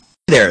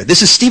There,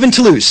 this is Stephen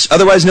Toulouse,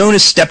 otherwise known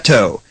as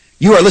Steptoe.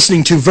 You are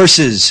listening to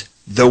Versus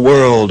the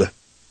World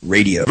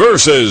Radio.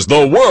 Versus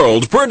the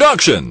World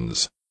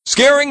Productions.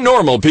 Scaring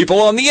normal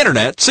people on the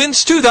internet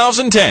since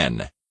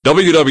 2010.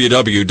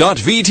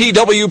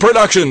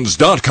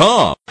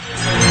 www.vtwproductions.com.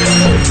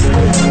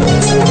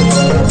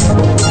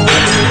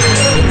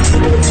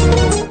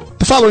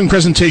 The following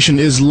presentation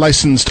is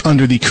licensed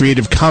under the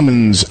Creative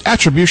Commons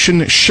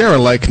Attribution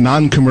Share-alike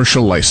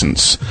Non-Commercial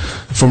License.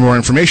 For more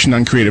information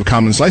on Creative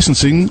Commons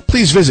licensing,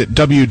 please visit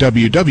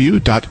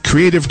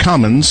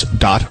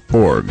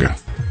www.creativecommons.org.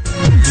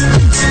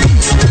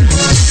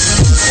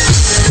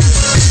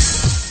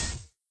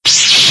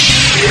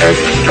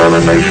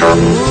 Extermination.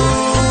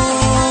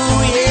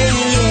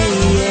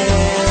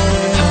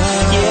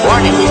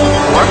 Warning,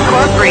 warp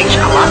core breach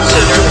a lot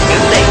sooner than you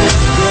think.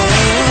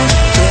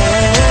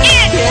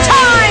 It's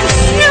time,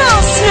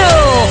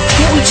 Snoo!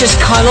 Can't we just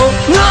cuddle?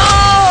 No!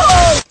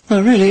 Well,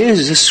 it really is.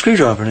 It's a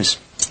screwdriver and it's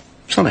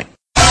Sonic.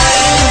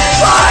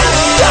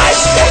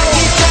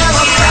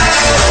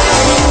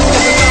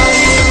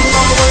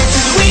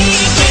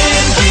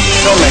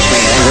 Don't make me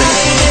angry.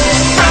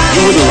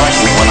 You wouldn't like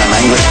me when I'm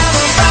angry.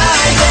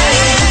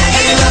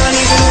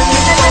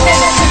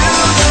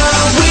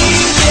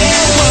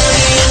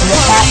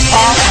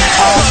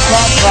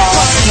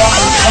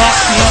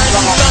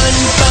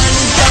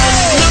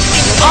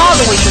 All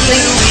the way to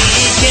sleep.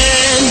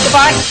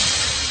 Goodbye.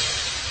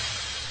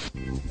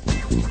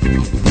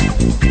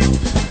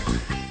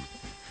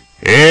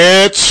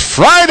 It's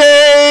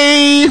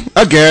Friday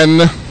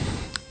again.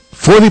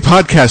 For the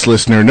podcast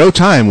listener, no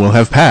time will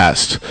have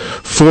passed.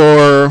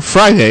 For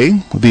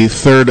Friday, the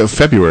 3rd of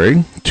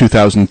February,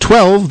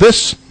 2012,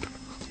 this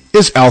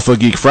is Alpha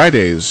Geek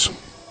Fridays.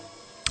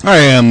 I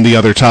am the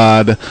other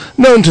Todd,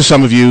 known to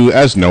some of you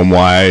as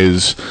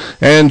Gnomewise,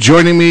 and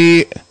joining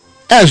me,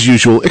 as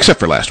usual,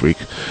 except for last week,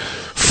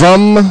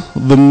 from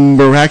the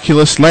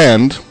miraculous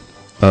land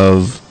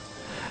of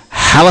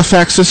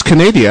Halifaxis,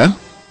 Canada,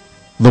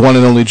 the one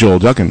and only Joel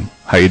Duggan.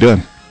 How you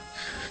doing?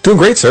 Doing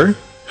great, sir.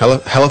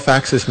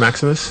 Halifaxis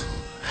Maximus.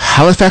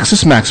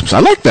 Halifaxis Maximus. I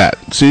like that.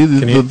 See,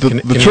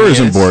 the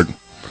tourism board.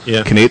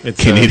 Yeah.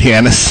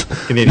 Canadianus.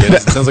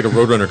 Canadianus. It sounds like a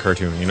Roadrunner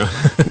cartoon, you know?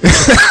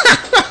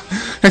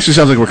 Actually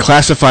sounds like we're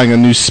classifying a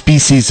new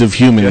species of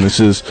human. Yeah. This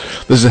is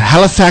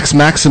Halifax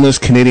Maximus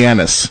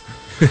Canadianus.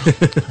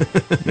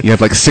 You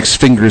have like 6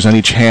 fingers on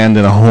each hand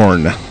and a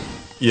horn.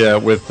 Yeah,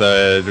 with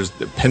there's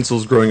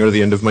pencils growing out of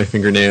the end of my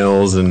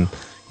fingernails, and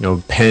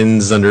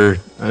pens under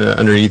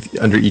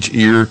each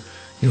ear,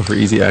 for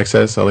easy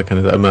access. All that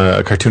kind of. I'm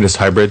a cartoonist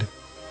hybrid.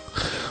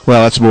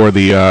 Well, that's more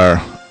the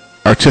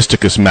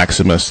Artisticus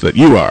Maximus that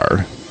you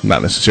are,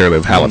 not necessarily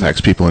of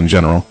Halifax people in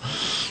general.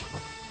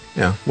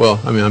 Yeah, well,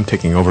 I mean, I'm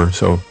taking over,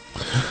 so...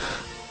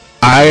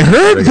 I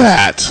heard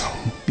that!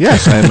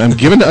 Yes, I'm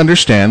given to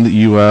understand that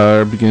you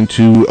are beginning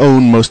to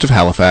own most of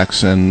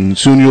Halifax, and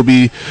soon you'll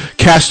be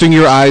casting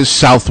your eyes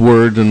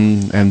southward,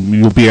 and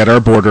you'll be at our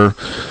border,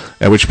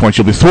 at which point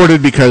you'll be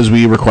thwarted because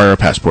we require a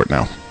passport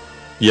now.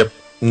 Yep,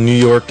 New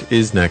York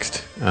is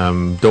next.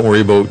 Don't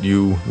worry about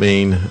you,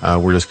 Maine.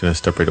 We're just going to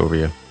step right over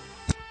you.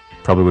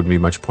 Probably wouldn't be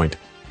much point.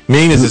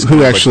 Maine is this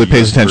who actually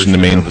pays attention to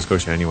Maine? Nova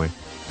Scotia, anyway.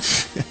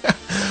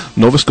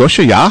 Nova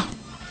Scotia, yeah.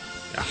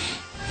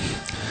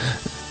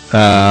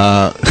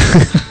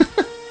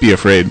 Be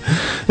afraid.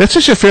 That's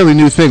such a fairly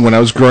new thing. When I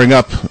was growing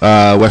up,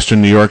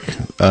 Western New York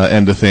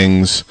end of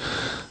things,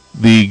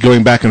 the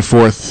going back and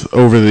forth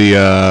over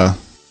the...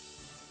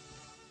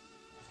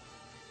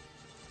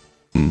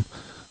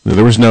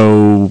 there was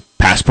no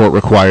passport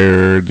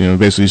required.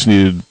 Basically you just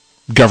needed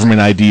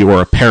government ID or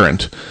a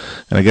parent.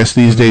 And I guess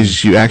these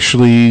days you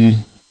actually...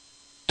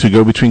 To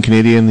go between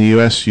Canada and the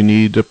U.S., you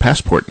need a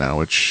passport now,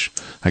 which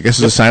I guess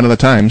is a sign of the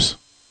times.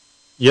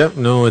 Yep,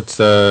 no, it's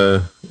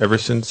ever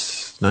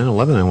since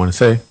 9/11, I want to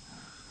say.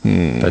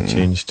 That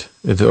changed.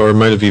 Or it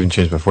might have even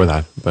changed before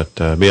that. But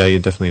yeah, you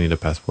definitely need a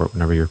passport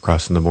whenever you're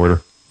crossing the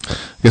border. I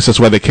guess that's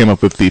why they came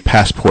up with the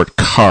passport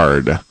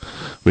card,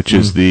 which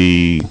is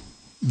the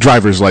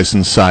driver's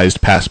license-sized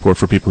passport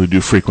for people who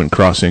do frequent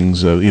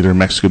crossings of either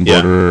Mexican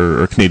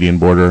border or Canadian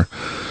border.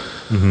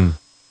 Mm-hmm.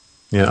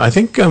 Yeah, I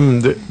think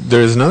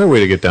there's another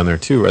way to get down there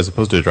too, as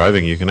opposed to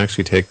driving. You can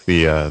actually take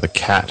the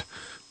CAT,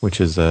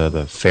 which is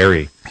the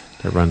ferry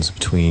that runs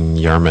between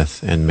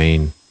Yarmouth and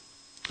Maine.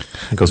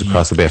 It goes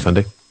across the Bay of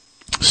Fundy.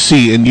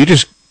 See, and you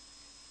just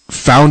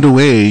found a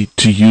way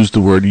to use the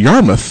word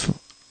Yarmouth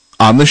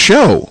on the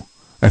show.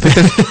 I think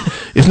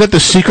isn't that the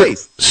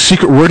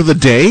secret word of the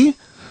day?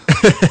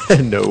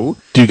 No.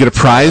 Do you get a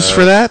prize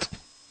for that?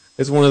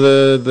 It's one of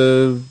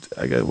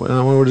I don't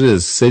know what it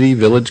is. City,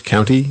 village,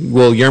 county.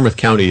 Well, Yarmouth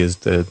County is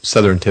the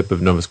southern tip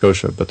of Nova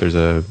Scotia, but there's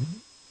a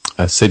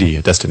city,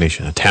 a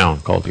destination, a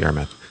town called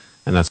Yarmouth,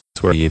 and that's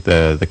where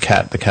the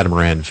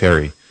catamaran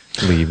ferry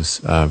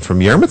leaves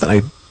from Yarmouth. And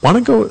I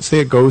want to say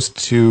it goes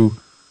to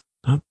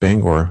not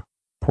Bangor,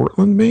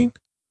 Portland, Maine.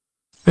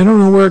 I don't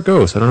know where it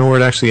goes. I don't know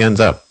where it actually ends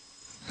up.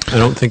 I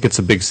don't think it's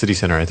a big city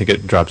center. I think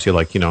it drops you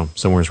like,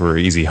 somewhere where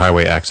easy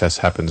highway access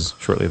happens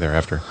shortly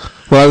thereafter.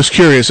 Well, I was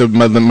curious.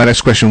 My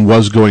next question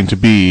was going to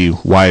be,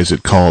 why is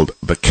it called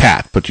the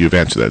Cat? But you've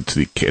answered that.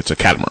 It's a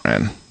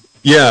catamaran.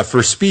 Yeah,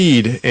 for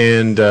speed,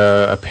 and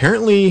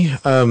apparently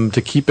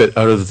to keep it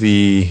out of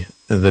the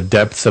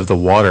depths of the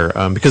water,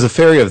 because a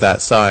ferry of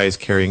that size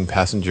carrying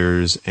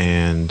passengers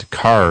and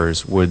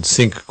cars would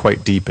sink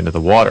quite deep into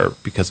the water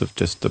because of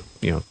just the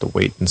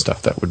weight and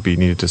stuff that would be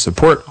needed to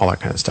support all that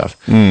kind of stuff.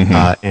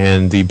 Mm-hmm.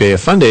 And the Bay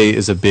of Fundy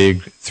is a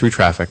big through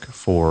traffic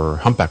for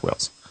humpback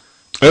whales.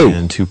 Oh.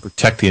 And to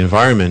protect the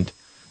environment,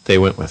 they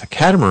went with a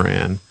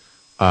catamaran,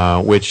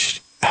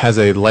 which has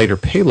a lighter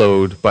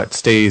payload but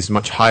stays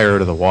much higher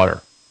to the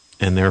water,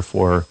 and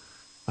therefore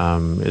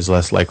is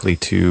less likely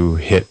to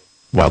hit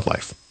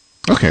wildlife.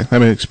 Okay, that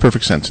makes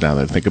perfect sense now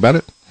that I think about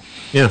it.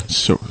 Yeah.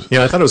 So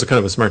I thought it was a kind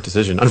of a smart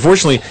decision.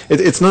 Unfortunately,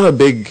 it's not a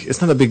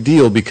big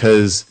deal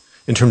because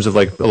in terms of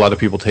like a lot of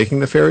people taking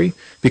the ferry,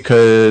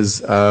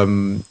 because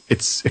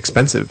it's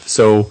expensive.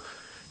 So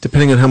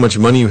depending on how much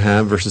money you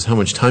have versus how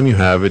much time you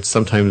have, it's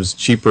sometimes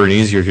cheaper and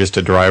easier just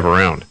to drive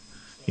around.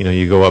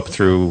 You go up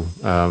through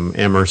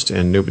Amherst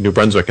and New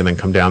Brunswick and then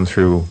come down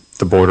through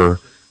the border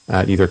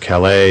at either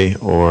Calais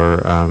or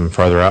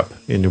farther up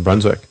in New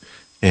Brunswick.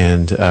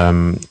 And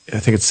I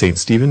think it's St.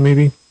 Stephen,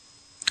 maybe.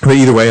 But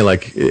either way,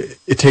 like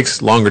it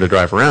takes longer to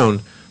drive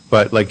around.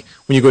 But like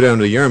when you go down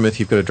to Yarmouth,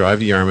 you've got to drive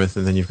to Yarmouth,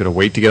 and then you've got to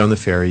wait to get on the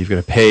ferry. You've got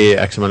to pay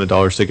X amount of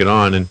dollars to get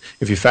on. And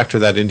if you factor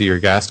that into your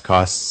gas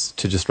costs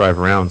to just drive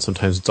around,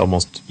 sometimes it's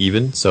almost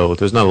even. So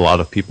there's not a lot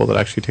of people that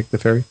actually take the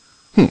ferry.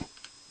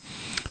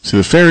 See,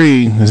 the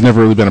ferry has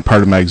never really been a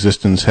part of my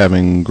existence,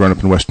 having grown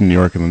up in Western New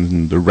York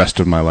and the rest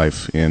of my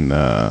life in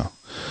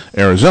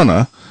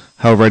Arizona.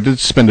 However, I did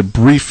spend a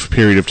brief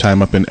period of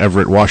time up in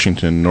Everett,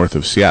 Washington, north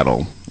of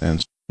Seattle,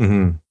 and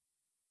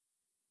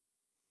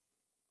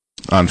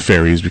on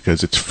ferries,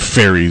 because it's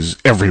ferries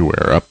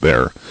everywhere up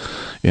there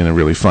in a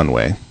really fun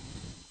way.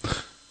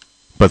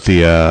 But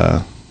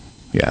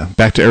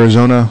back to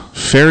Arizona,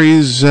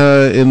 ferries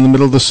in the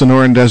middle of the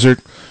Sonoran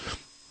Desert,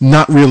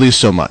 not really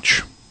so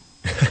much.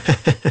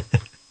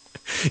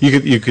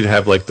 You could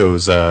have like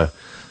those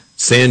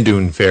sand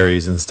dune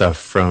ferries and stuff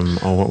from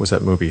what was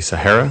that movie,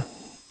 Sahara?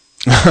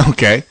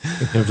 Okay.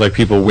 You have like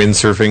people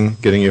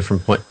windsurfing, getting you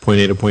from point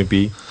A to point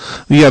B.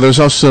 Yeah, there's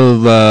also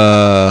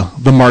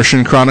the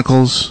Martian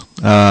Chronicles.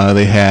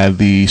 They had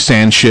the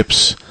sand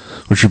ships,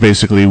 which are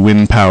basically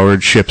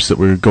wind-powered ships that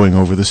were going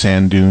over the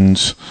sand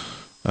dunes.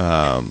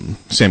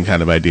 Same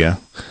kind of idea.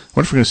 I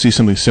wonder if we're going to see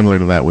something similar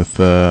to that with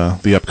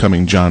the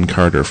upcoming John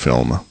Carter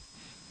film.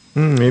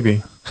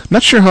 Maybe. I'm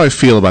not sure how I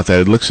feel about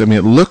that. It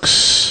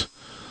looks,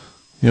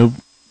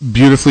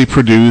 beautifully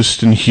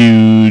produced and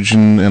huge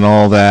and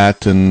all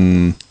that,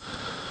 and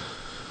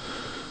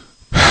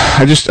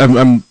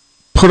I'm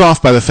put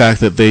off by the fact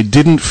that they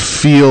didn't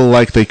feel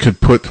like they could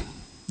put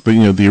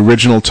the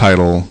original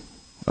title,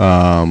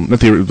 not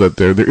their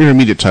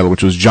intermediate title,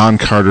 which was John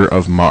Carter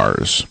of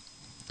Mars.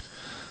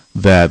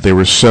 That they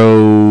were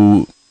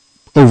so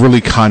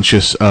overly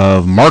conscious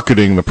of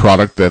marketing the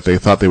product that they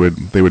thought they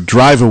would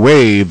drive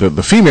away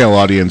the female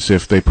audience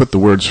if they put the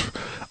words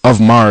of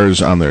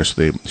Mars on there,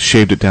 so they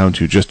shaved it down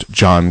to just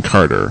John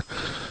Carter.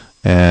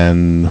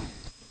 And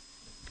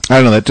I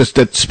don't know,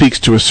 that speaks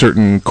to a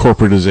certain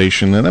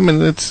corporatization, and I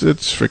mean it's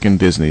freaking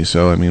Disney,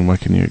 so I mean what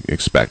can you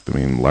expect? I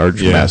mean,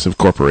 large massive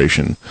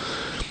corporation.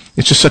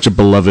 It's just such a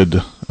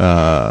beloved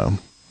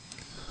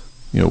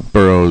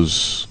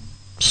Burroughs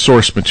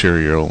source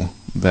material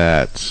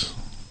that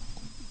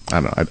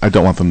I don't know, I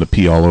don't want them to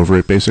pee all over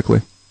it,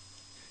 basically.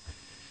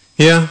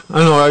 Yeah, I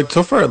don't know.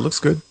 So far, it looks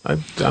good.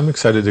 I'm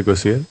excited to go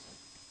see it.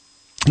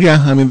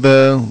 Yeah, I mean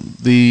the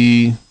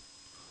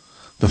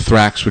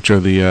Thrax, which are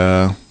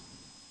the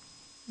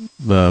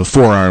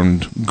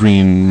four-armed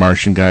green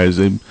Martian guys,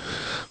 the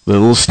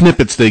little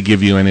snippets they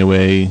give you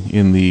anyway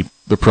in the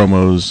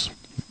promos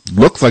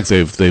look like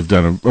they've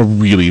done a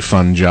really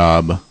fun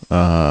job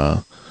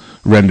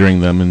rendering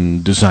them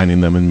and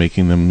designing them and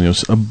making them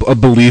a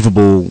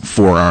believable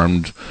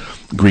four-armed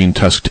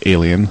green-tusked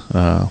alien.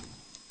 I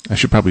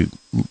should probably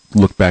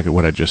look back at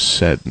what I just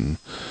said and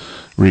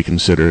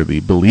reconsider the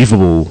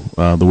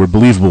word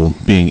believable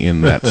being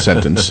in that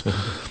sentence.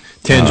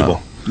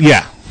 Tangible.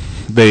 Yeah.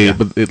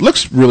 But it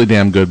looks really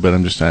damn good, but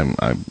I'm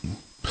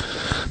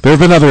there have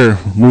been other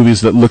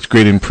movies that looked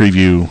great in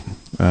preview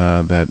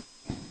that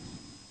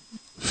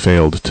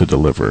failed to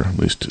deliver, at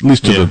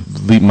least to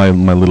my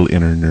little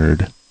inner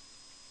nerd.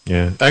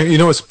 Yeah.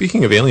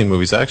 Speaking of alien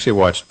movies, I actually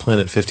watched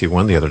Planet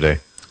 51 the other day.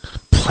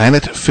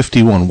 Planet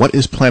 51. What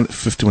is Planet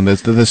 51?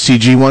 That's the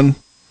CG one?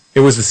 It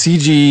was the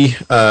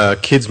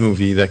CG kids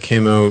movie that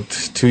came out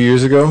 2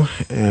 years ago.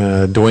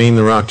 Dwayne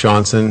 "The Rock"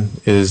 Johnson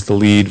is the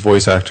lead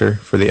voice actor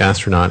for the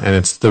astronaut, and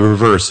it's the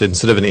reverse.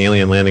 Instead of an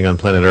alien landing on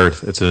planet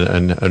Earth, it's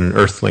an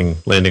Earthling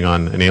landing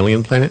on an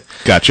alien planet.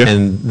 Gotcha.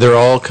 And they're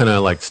all kind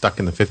of like stuck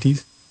in the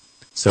 50s.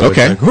 So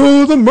okay. It's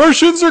like, the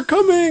Martians are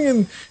coming!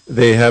 And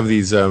they have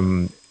these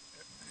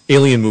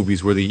alien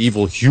movies where the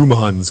evil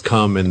humans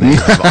come and they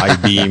have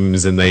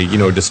I-beams and they,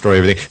 destroy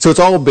everything. So it's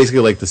all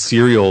basically like the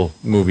serial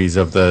movies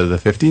of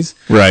the 50s.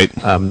 Right.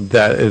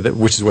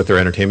 Which is what their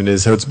entertainment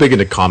is. So it's big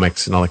into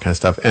comics and all that kind of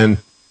stuff. And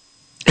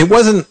it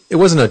wasn't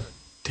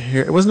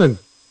a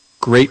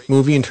great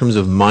movie in terms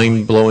of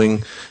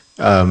mind-blowing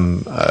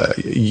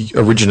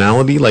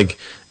originality. Like,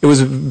 it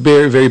was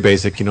very, very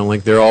basic,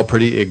 like they're all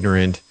pretty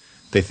ignorant.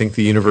 They think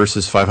the universe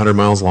is 500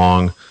 miles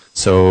long.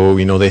 So,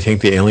 they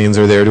think the aliens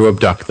are there to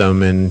abduct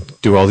them and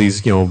do all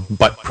these,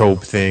 butt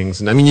probe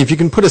things. And I mean, if you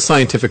can put a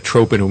scientific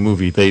trope in a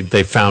movie,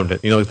 they found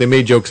it. They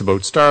made jokes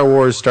about Star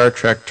Wars, Star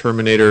Trek,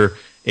 Terminator,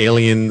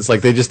 aliens. Like,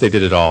 they did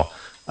it all.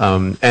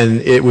 And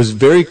it was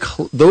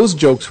those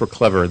jokes were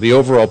clever. The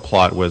overall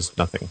plot was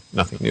nothing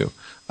new.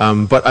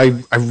 But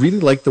I really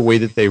liked the way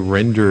that they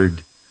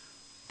rendered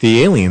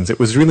the aliens. It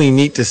was really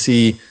neat to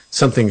see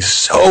something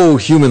so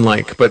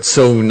human-like, but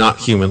so not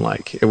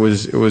human-like. It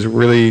was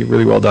really,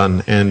 really well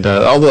done. And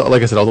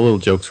like I said, all the little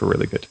jokes were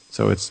really good.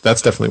 So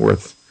that's definitely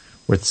worth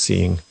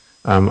seeing.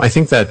 I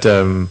think that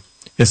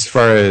as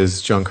far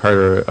as John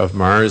Carter of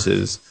Mars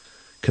is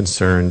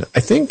concerned,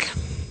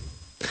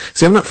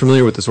 I'm not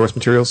familiar with the source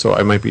material, so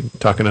I might be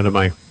talking out of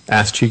my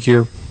ass cheek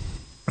here.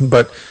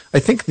 But I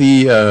think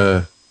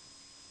the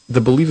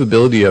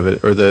believability of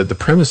it, or the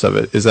premise of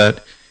it, is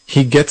that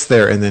he gets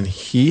there and then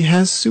he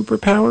has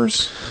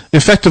superpowers?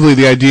 Effectively,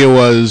 the idea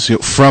was,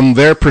 from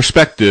their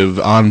perspective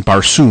on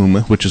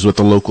Barsoom, which is what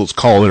the locals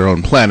call their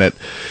own planet,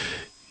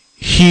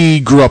 he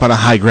grew up on a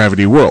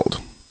high-gravity world.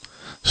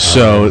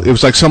 So it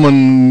was like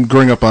someone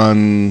growing up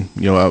on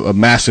a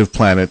massive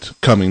planet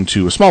coming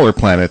to a smaller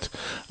planet.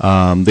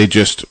 They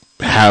just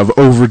have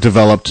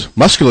overdeveloped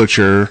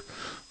musculature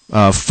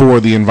for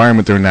the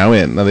environment they're now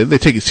in. Now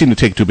they seem to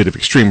take it to a bit of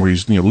extreme, where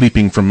he's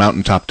leaping from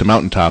mountaintop to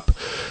mountaintop,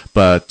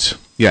 but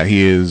yeah,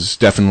 he is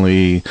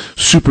definitely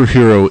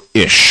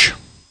superhero-ish.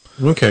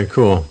 Okay,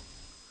 cool.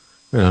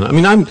 Yeah, I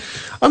mean, I'm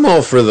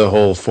all for the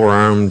whole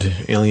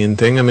four-armed alien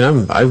thing. I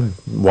mean, I've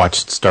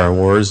watched Star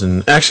Wars,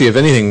 and actually, if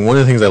anything, one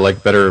of the things I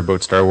like better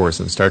about Star Wars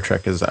than Star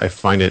Trek is I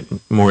find it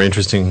more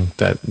interesting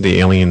that the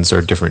aliens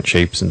are different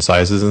shapes and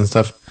sizes and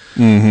stuff,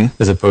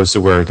 as opposed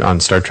to where on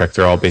Star Trek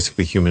they're all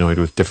basically humanoid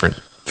with different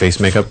face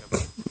makeup.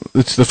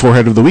 It's the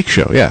Forehead of the Week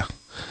show, yeah.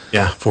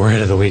 Yeah,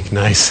 Forehead of the Week,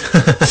 nice.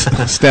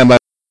 Stand by.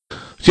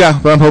 Yeah,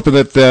 but I'm hoping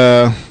that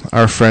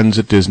our friends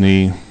at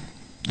Disney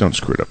don't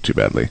screw it up too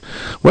badly.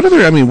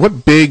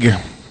 What big,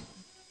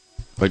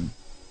 like,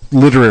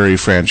 literary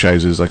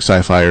franchises, like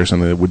sci-fi or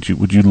something,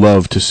 would you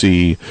love to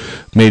see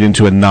made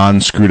into a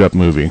non-screwed up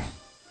movie?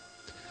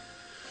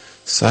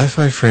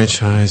 Sci-fi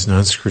franchise,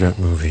 non-screwed up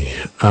movie.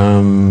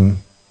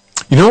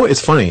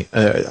 It's funny.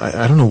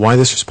 I don't know why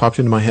this just popped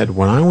into my head.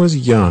 When I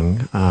was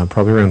young,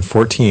 probably around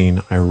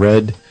 14, I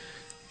read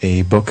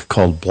a book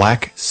called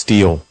Black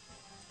Steel.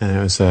 And it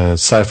was a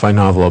sci-fi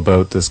novel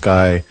about this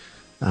guy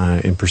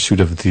in pursuit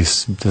of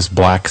this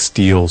black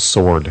steel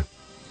sword.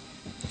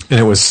 And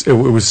it was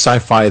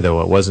sci-fi,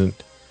 though. It was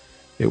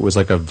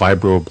like a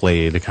vibro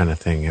blade kind of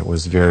thing. It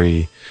was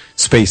very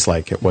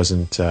space-like. It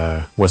wasn't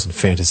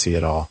fantasy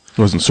at all. It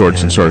wasn't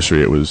swords and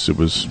sorcery. It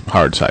was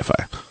hard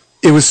sci-fi.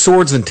 It was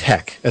swords and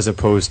tech as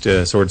opposed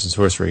to swords and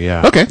sorcery.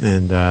 Yeah. Okay.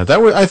 And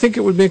I think it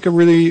would make a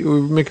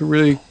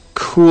really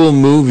cool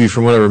movie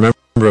from what I remember.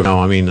 Now,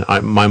 I mean,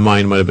 my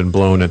mind might have been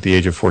blown at the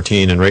age of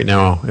 14, and right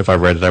now, if I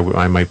read it,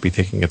 I might be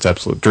thinking it's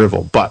absolute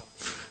drivel. But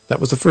that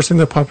was the first thing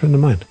that popped into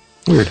mind.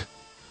 Weird.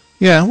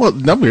 Yeah, well,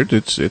 not weird.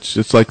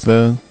 It's like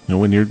the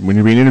when you're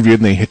being interviewed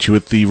and they hit you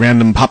with the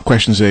random pop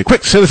questions. Say,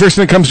 quick, say the first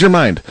thing that comes to your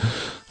mind.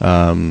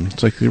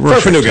 It's like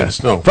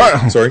Farfanugas. No,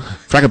 sorry.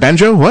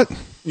 Fragabanjo. What?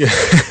 Yeah.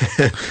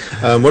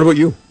 What about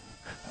you?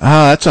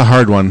 That's a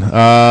hard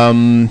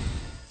one.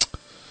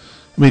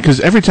 Because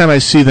every time I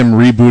see them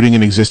rebooting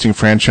an existing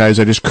franchise,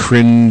 I just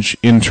cringe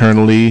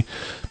internally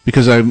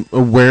because I'm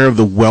aware of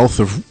the wealth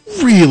of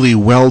really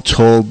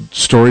well-told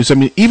stories. I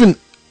mean, even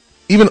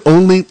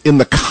only in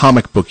the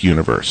comic book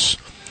universe,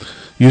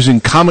 using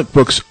comic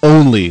books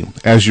only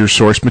as your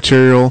source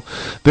material,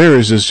 there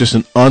is just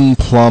an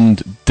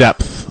unplumbed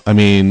depth. I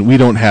mean, we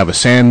don't have a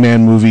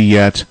Sandman movie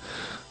yet,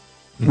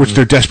 which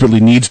there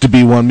desperately needs to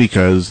be one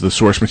because the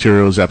source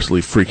material is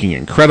absolutely freaking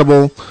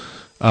incredible.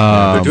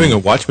 They're doing a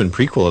Watchmen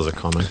prequel as a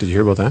comic. Did you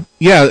hear about that?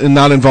 Yeah, and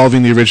not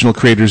involving the original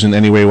creators in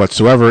any way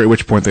whatsoever, at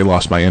which point they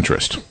lost my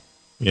interest.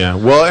 Yeah,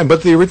 well,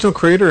 but the original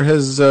creator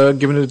has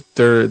given it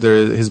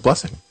his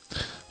blessing.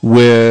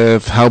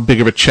 With how big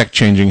of a check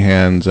changing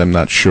hands, I'm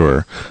not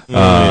sure.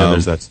 Yeah,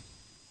 there's that.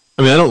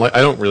 I mean,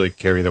 I don't really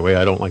care either way.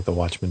 I don't like the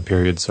Watchmen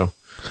period, so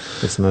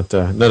it's not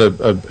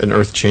an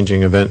earth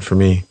changing event for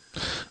me.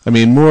 I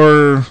mean,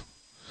 more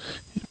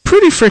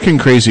pretty freaking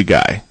crazy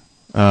guy.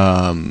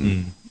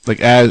 Like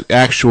as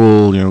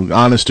actual,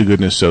 honest to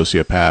goodness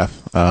sociopath.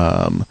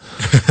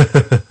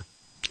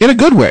 In a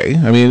good way.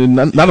 I mean,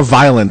 not a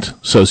violent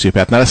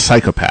sociopath, not a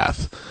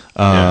psychopath.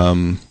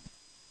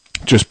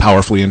 Just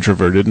powerfully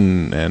introverted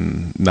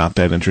and not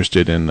that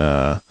interested in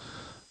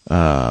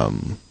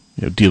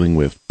dealing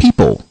with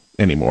people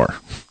anymore.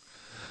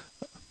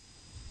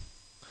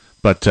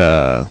 But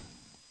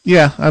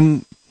yeah,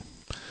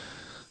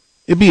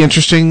 it'd be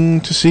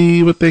interesting to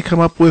see what they come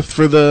up with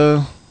for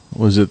the,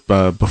 was it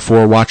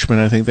Before Watchmen,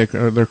 I think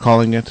they're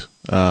calling it.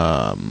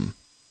 Yeah,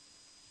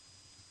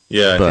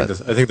 I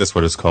think that's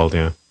what it's called,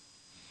 yeah.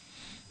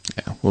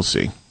 Yeah, we'll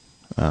see.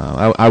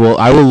 I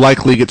will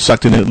likely get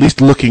sucked in, at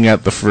least looking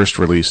at the first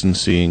release and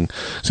seeing.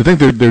 So I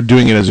think they're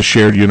doing it as a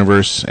shared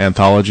universe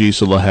anthology,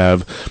 so they'll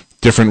have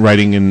different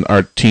writing and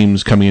art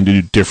teams coming in to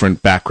do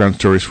different background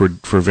stories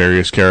for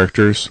various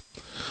characters.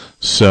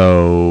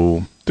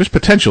 So there's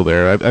potential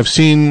there. I've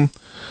seen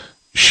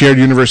shared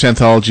universe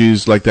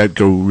anthologies like that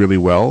go really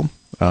well,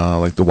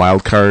 like the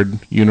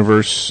Wildcard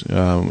universe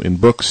in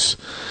books,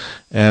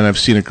 and I've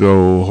seen it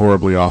go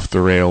horribly off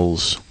the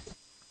rails.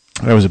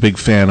 I was a big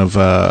fan of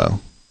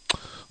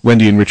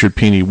Wendy and Richard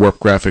Pini, Warp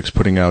Graphics,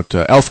 putting out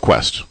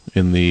ElfQuest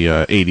in the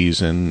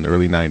 80s and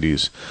early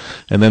 90s.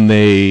 And then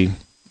they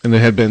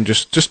had been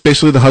just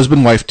basically the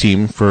husband-wife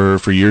team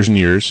for years and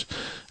years.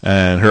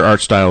 And her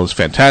art style is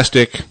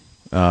fantastic.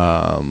 She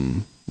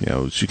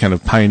kind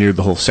of pioneered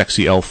the whole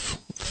sexy elf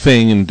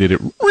thing and did it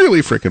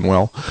really freaking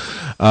well.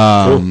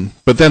 Cool.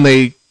 But then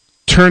they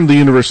turned the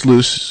universe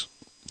loose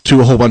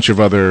to a whole bunch of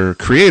other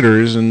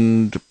creators,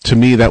 and to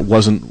me that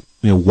wasn't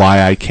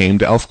why I came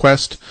to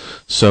ElfQuest.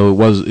 So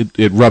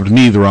it rubbed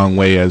me the wrong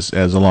way as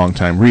a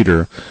longtime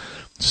reader.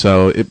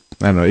 So I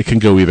don't know, it can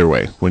go either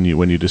way when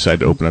you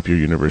decide to open up your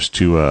universe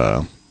to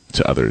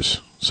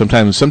others.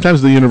 Sometimes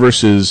the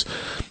universe is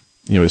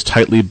is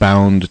tightly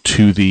bound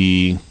to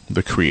the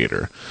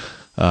creator.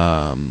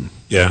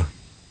 Yeah.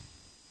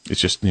 It's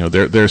just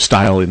their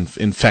style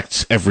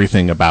infects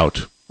everything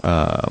about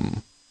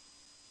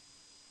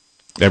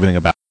everything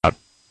about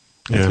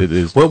Yeah. it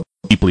is well,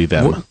 deeply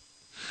them. Well,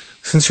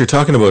 since you're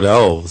talking about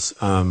elves,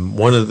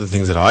 one of the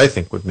things that I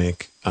think would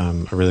make a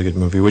really good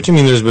movie, which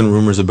there's been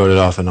rumors about it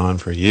off and on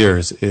for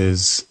years,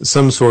 is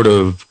some sort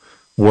of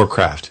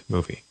Warcraft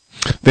movie.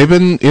 They've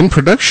been in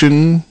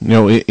production,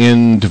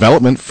 in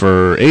development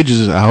for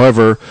ages.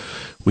 However,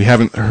 we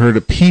haven't heard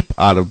a peep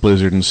out of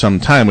Blizzard in some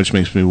time, which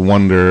makes me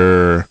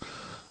wonder,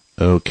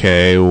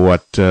 okay,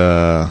 what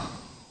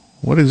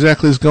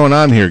exactly is going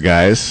on here,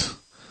 guys?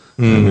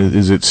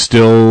 Is it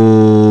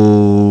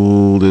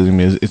still?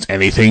 Is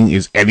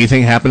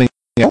anything happening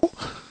now?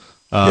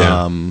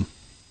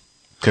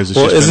 Because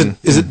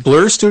is it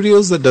Blur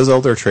Studios that does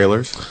all their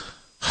trailers?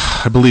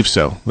 I believe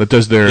so. That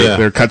does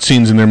their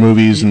cutscenes in their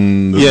movies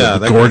and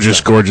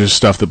the gorgeous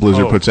stuff that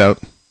Blizzard puts out.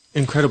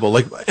 Incredible.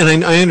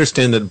 And I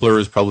understand that Blur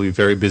is probably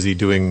very busy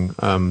doing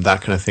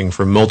that kind of thing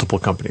for multiple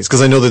companies,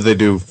 because I know that they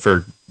do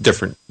for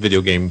different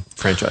video game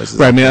franchises.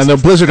 Right. I know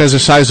Blizzard has a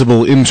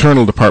sizable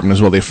internal department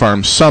as well. They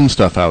farm some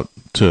stuff out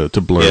to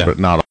Blur, but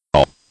not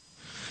all.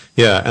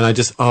 Yeah, and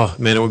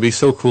it would be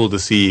so cool to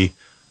see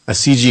a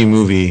CG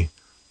movie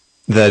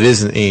that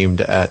isn't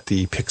aimed at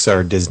the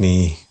Pixar,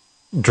 Disney,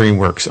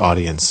 DreamWorks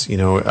audience.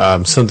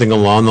 Something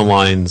along the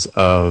lines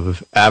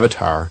of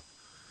Avatar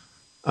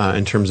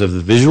in terms of the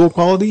visual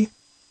quality,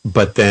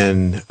 but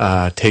then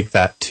take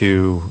that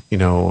to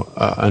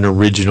an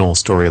original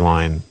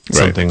storyline,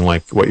 something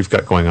like what you've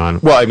got going on.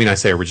 Well, I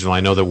say original.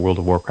 I know that World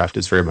of Warcraft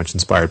is very much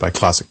inspired by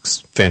classic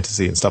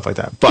fantasy and stuff like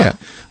that, but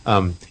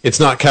it's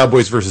not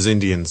cowboys versus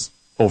Indians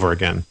over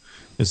again.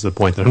 Is the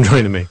point that I'm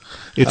trying to make?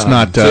 It's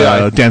not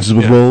Dances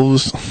with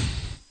Wolves.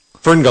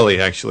 Ferngully,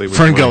 actually.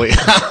 Ferngully.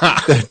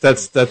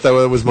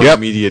 That was my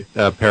immediate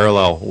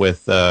parallel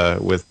with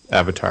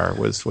Avatar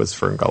was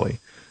Ferngully.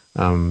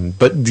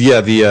 But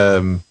yeah,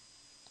 the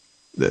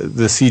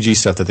CG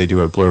stuff that they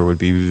do at Blur would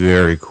be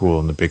very cool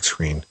on the big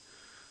screen.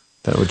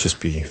 That would just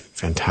be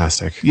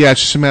fantastic. Yeah,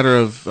 it's just a matter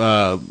of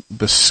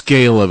the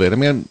scale of it.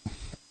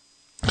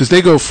 Because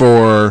they go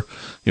for,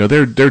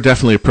 they're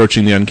definitely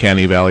approaching the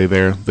uncanny valley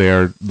there.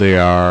 They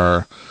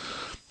are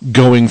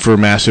going for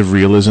massive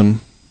realism,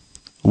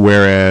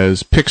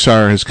 whereas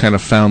Pixar has kind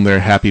of found their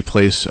happy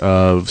place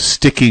of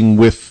sticking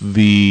with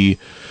the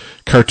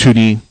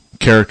cartoony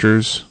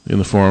characters in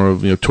the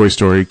form of Toy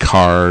Story,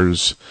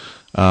 Cars,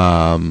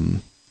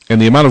 and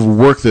the amount of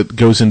work that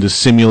goes into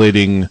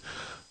simulating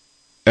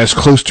as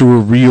close to a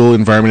real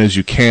environment as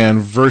you can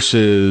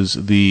versus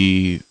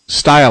the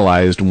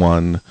stylized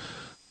one.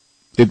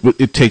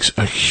 It takes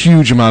a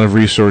huge amount of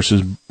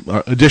resources,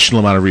 additional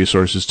amount of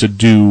resources, to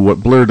do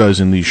what Blur does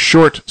in these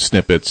short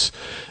snippets.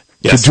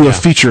 To do a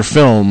feature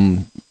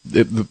film,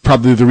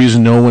 probably the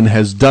reason no one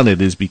has done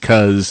it is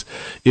because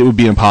it would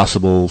be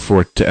impossible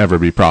for it to ever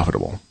be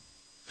profitable.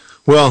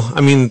 Well,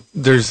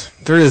 there is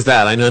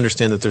that. I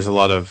understand that there's a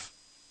lot of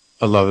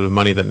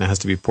money that has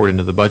to be poured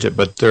into the budget,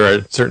 but there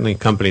are certainly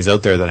companies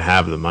out there that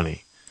have the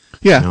money.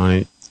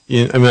 Yeah.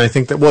 I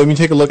think that,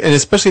 take a look, and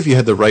especially if you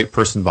had the right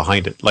person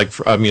behind it.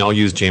 I'll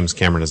use James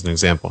Cameron as an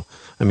example.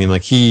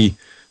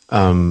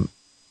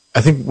 I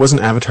think,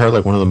 wasn't Avatar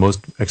one of the most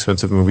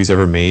expensive movies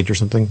ever made or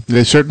something?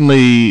 They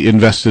certainly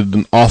invested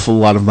an awful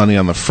lot of money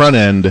on the front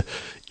end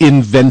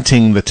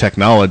inventing the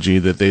technology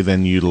that they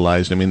then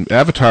utilized.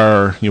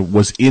 Avatar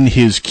was in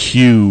his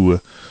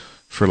queue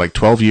for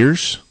 12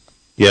 years.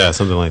 Yeah,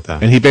 something like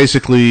that. And he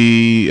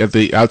basically, at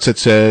the outset,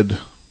 said,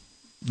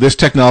 this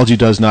technology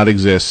does not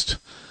exist,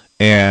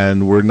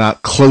 and we're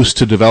not close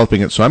to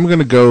developing it. So I'm going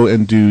to go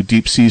and do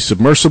deep sea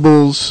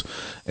submersibles,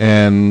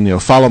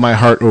 and follow my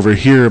heart over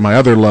here. My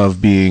other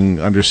love being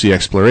undersea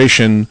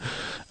exploration.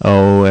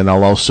 Oh, and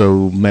I'll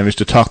also manage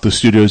to talk the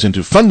studios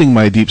into funding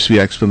my deep sea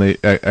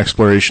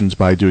explorations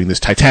by doing this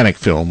Titanic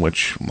film,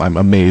 which I'm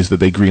amazed that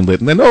they greenlit.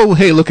 And then, oh,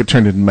 hey, look, it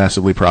turned into a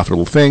massively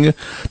profitable thing.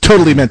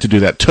 Totally meant to do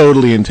that.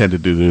 Totally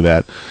intended to do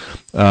that.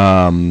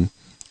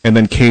 And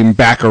then came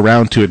back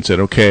around to it and said,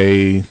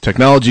 okay,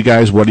 technology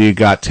guys, what do you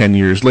got 10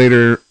 years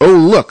later? Oh,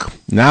 look,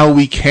 now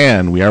we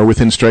can. We are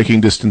within striking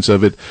distance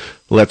of it.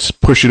 Let's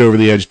push it over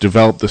the edge,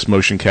 develop this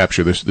motion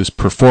capture, this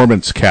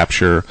performance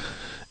capture,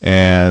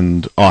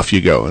 and off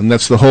you go. And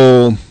that's the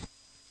whole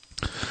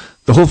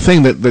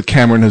thing that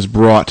Cameron has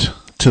brought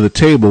to the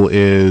table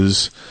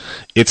is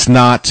it's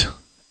not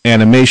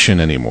animation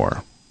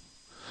anymore.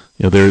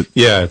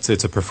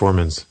 It's a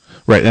performance.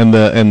 Right, and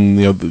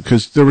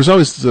because there was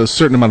always a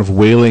certain amount of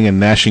wailing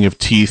and gnashing of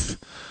teeth,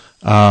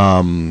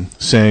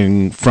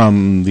 saying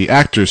from the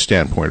actor's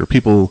standpoint,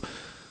 or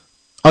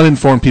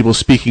uninformed people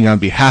speaking on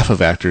behalf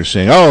of actors,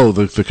 saying, "Oh,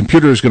 the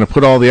computer is going to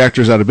put all the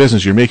actors out of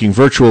business. You're making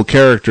virtual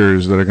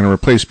characters that are going to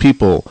replace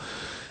people,"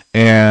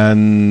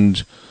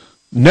 and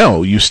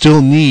no, you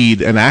still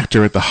need an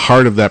actor at the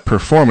heart of that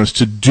performance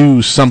to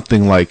do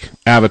something like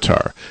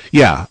Avatar.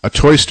 Yeah, a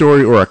Toy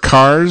Story or a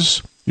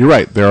Cars. You're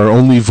right, there are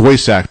only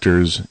voice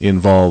actors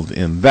involved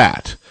in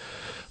that.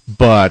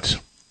 But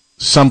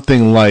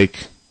something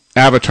like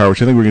Avatar,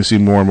 which I think we're going to see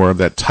more and more of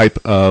that type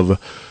of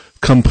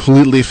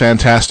completely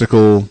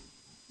fantastical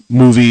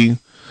movie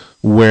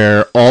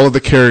where all of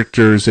the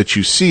characters that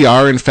you see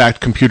are in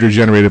fact computer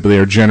generated, but they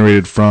are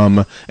generated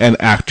from an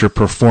actor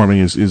performing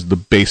is the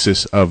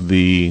basis of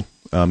the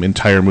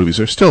entire movies.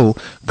 There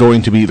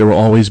will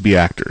always be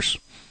actors.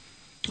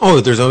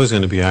 Oh, there's always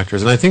going to be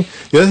actors. And I think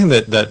the other thing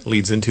that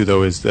leads into,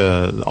 though, is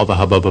all the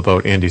hubbub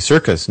about Andy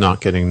Serkis not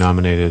getting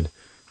nominated,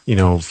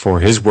 for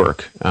his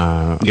work.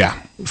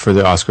 For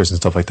the Oscars and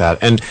stuff like that.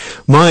 And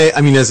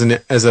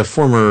as a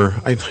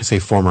former, I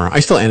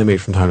still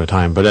animate from time to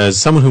time, but as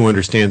someone who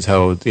understands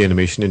how the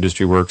animation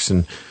industry works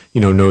and,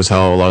 knows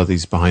how a lot of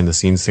these behind the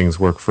scenes things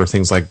work for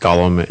things like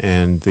Gollum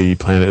and the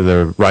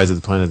Rise of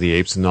the Planet of the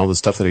Apes and all the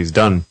stuff that he's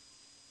done.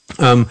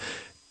 When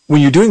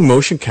you're doing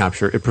motion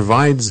capture, it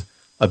provides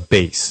a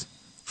base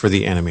for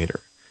the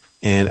animator.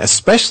 And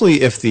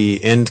especially if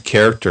the end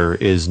character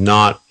is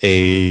not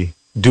a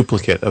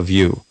duplicate of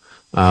you.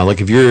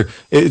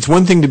 It's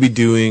one thing to be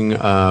doing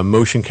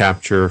motion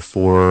capture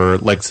for,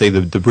 like, say,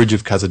 the Bridge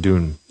of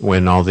Khazad-dûm,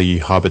 when all the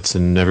hobbits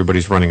and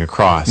everybody's running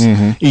across.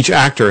 Mm-hmm. Each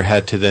actor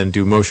had to then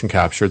do motion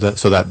capture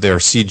so that their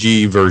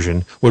CG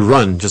version would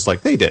run just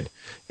like they did.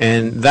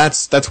 And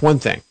that's one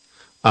thing.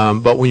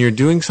 But when you're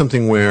doing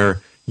something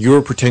where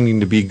you're pretending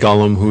to be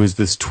Gollum, who is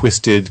this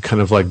twisted,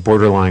 kind of like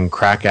borderline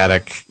crack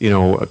addict,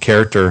 a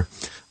character,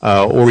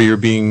 or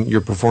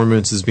your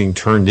performance is being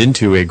turned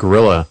into a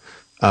gorilla,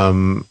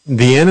 the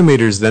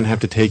animators then have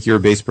to take your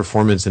base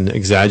performance and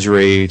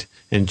exaggerate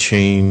and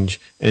change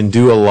and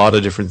do a lot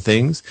of different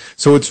things.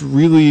 So it's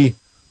really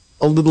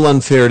a little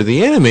unfair to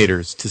the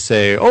animators to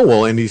say, "Oh,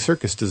 well, Andy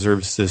Serkis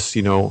deserves this,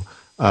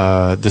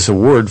 this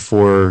award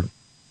for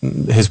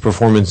his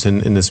performance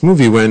in this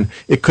movie," when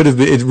it could have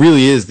been. It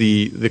really is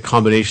the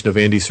combination of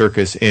Andy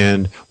Serkis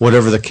and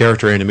whatever the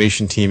character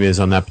animation team is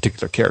on that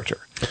particular character.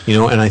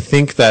 And I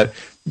think that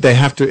they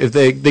have to, if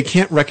they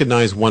can't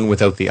recognize one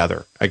without the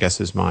other, I guess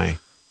is my.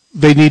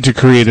 They need to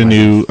create a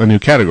new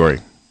category.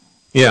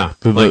 Yeah,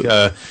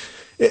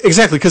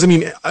 exactly. Because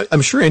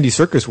I'm sure Andy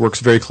Serkis works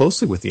very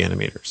closely with the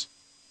animators.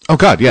 Oh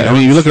God, yeah.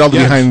 You look at all the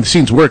behind the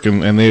scenes work,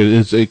 and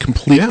it's a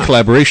complete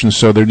collaboration.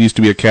 So there needs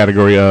to be a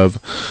category of,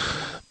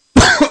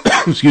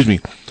 excuse me,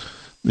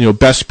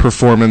 best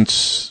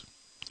performance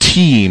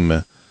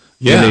team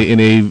in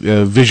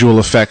a visual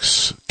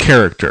effects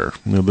character.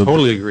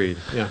 Totally agreed.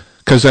 Yeah.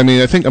 Because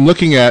I think I'm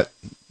looking at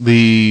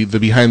the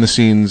behind the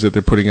scenes that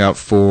they're putting out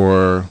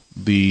for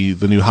the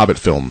new Hobbit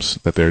films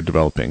that they're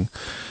developing,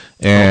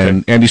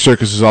 and Andy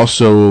Serkis is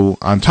also,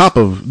 on top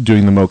of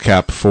doing the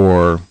mocap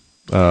for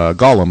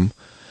Gollum,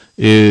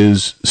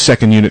 is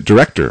second unit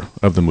director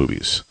of the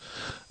movies.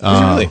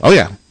 Really? Oh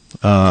yeah.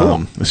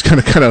 Cool. It's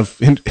kind of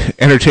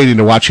entertaining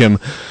to watch him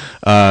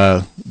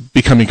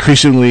become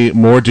increasingly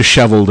more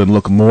disheveled and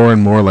look more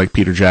and more like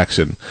Peter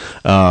Jackson.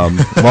 Long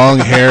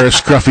hair,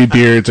 scruffy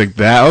beard. It's like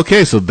that.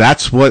 Okay, so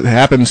that's what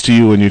happens to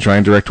you when you try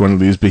and direct one of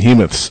these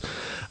behemoths.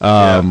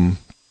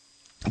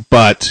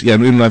 But yeah,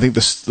 I think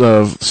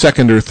the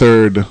second or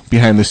third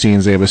behind the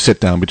scenes, they have a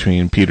sit down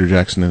between Peter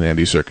Jackson and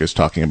Andy Serkis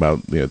talking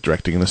about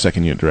directing and the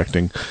second unit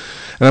directing.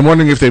 And I'm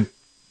wondering if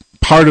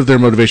part of their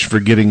motivation for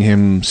getting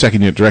him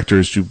second unit director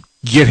is to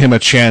get him a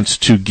chance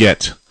to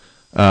get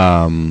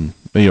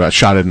a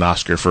shot at an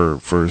Oscar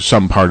for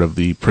some part of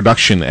the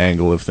production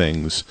angle of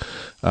things,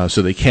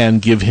 so they can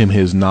give him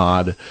his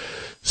nod.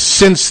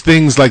 Since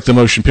things like the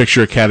Motion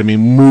Picture Academy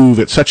move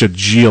at such a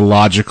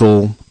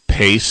geological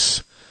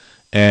pace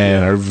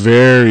and are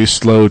very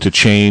slow to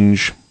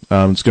change,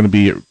 It's going to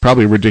be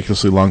probably a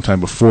ridiculously long time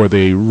before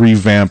they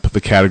revamp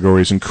the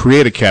categories and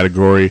create a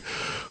category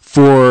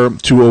to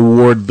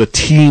award the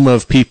team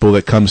of people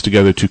that comes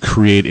together to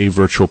create a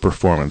virtual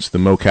performance. The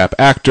mocap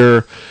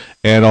actor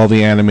and all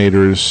the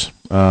animators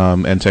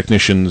and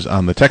technicians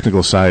on the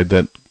technical side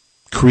that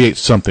create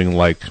something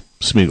like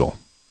Smeagol.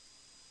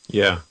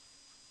 Yeah.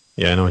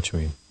 Yeah, I know what you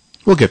mean.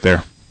 We'll get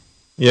there.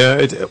 Yeah,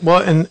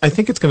 and I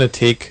think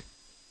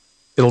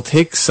it'll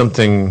take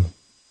something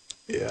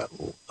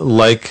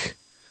like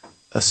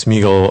a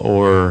Smeagol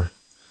or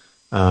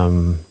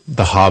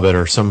The Hobbit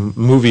or some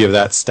movie of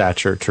that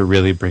stature to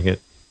really bring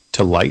it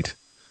to light,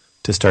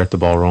 to start the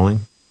ball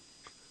rolling.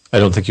 I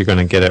don't think you're going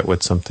to get it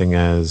with something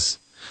as...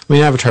 I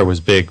mean, Avatar was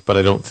big, but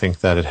I don't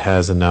think that it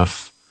has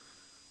enough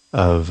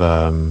of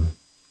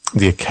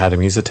the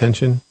Academy's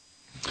attention.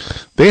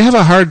 They have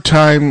a hard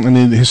time, I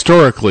mean,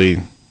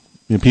 historically,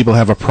 people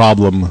have a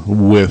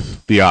problem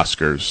with the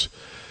Oscars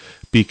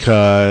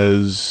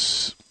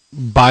because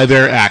by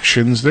their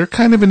actions, they're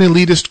kind of an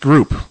elitist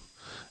group.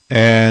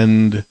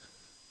 And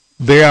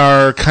they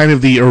are kind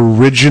of the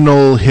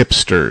original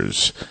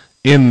hipsters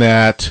in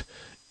that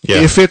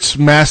if it's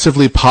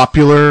massively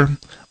popular,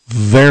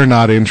 they're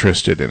not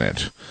interested in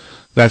it.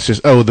 That's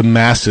just, the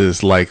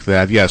masses like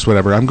that. Yes,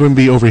 whatever. I'm going to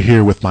be over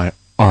here with my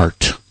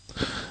art.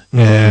 Mm-hmm.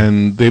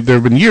 And there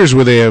have been years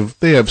where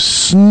they have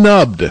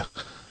snubbed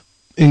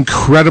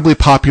incredibly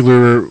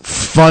popular,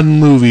 fun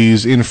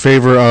movies in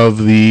favor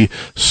of the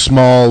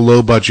small,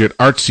 low-budget,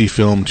 artsy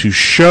film to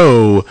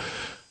show...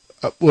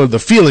 well, the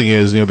feeling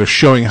is, they're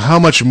showing how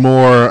much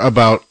more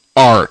about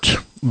art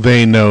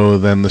they know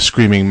than the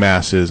screaming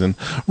masses. And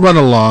run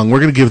along, we're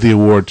going to give the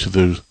award to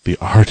the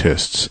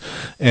artists.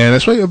 And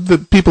that's why the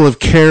people have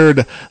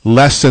cared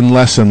less and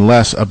less and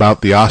less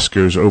about the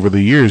Oscars over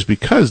the years,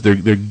 because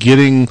they're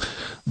getting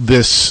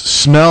this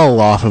smell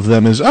off of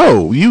them as,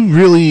 you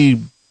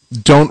really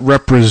don't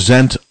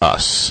represent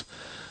us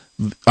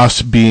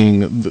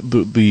being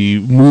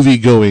the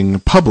movie-going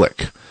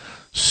public.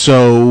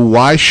 So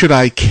why should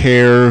I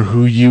care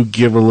who you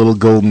give a little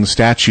golden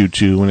statue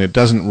to when it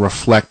doesn't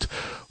reflect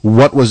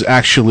what was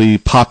actually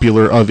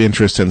popular, of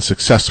interest, and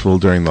successful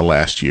during the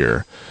last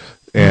year?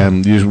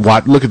 And you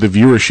look at the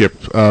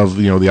viewership of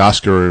the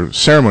Oscar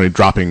ceremony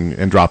dropping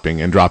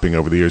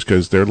over the years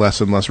because they're less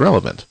and less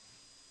relevant.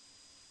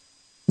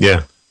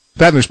 Yeah.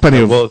 That and there's plenty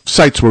of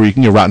sites where you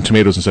can, Rotten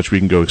Tomatoes and such, where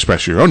you can go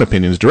express your own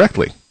opinions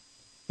directly.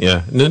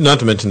 Yeah, not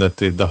to mention that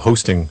the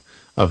hosting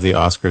of the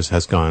Oscars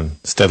has gone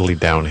steadily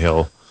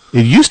downhill.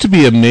 It used to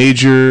be a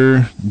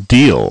major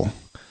deal,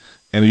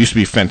 and it used to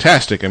be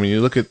fantastic. I mean, you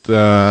look at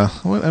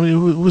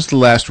who was the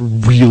last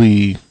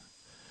really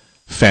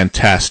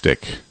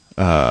fantastic?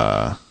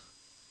 Billy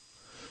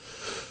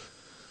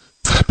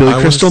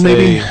Crystal,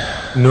 maybe?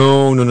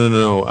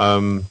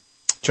 No.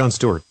 Jon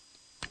Stewart.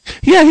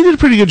 Yeah, he did a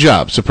pretty good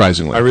job,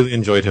 surprisingly. I really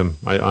enjoyed him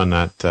on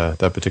that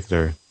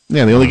particular...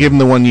 Yeah, they only gave him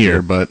the 1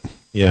 year, but...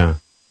 Yeah.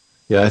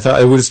 Yeah, I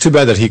thought it was too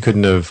bad that he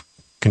couldn't have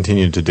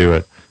continued to do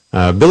it.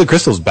 Billy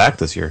Crystal's back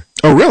this year.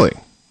 Oh, really?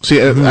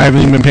 See, I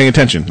haven't even been paying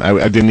attention.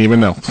 I didn't even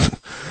know.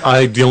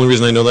 The only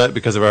reason I know that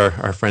because of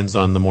our friends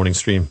on the morning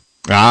stream.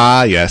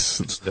 Ah, yes.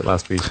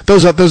 Last week.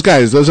 Those other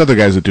guys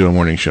that do a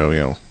morning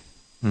show,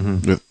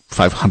 with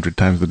 500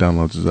 times the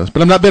downloads as us.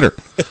 But I'm not bitter.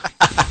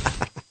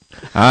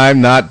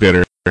 I'm not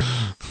bitter.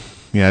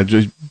 Yeah,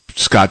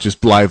 Scott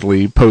just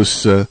blithely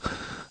posts a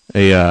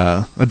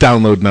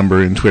download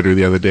number in Twitter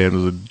the other day, and it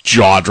was a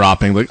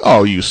jaw-dropping, like,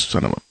 oh, you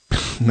son of a...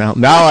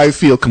 Now I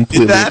feel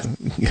completely... Did that?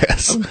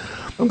 Yes.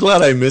 I'm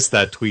glad I missed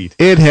that tweet.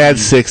 It had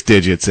 6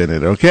 digits in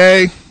it,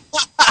 okay?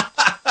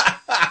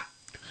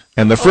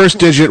 And the first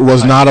digit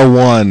was not a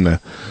 1.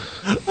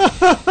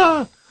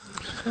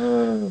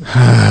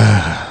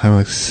 I'm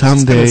like,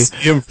 someday...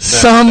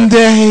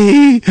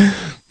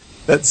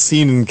 That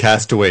scene in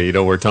Castaway,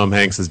 where Tom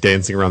Hanks is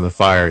dancing around the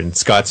fire and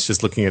Scott's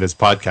just looking at his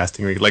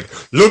podcasting rig like,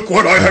 look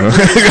what I have made!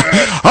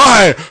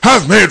 I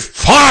have made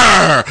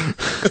fire!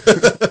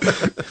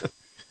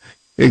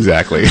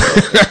 Exactly.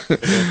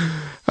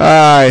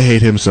 I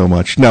hate him so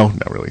much. No,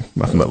 not really.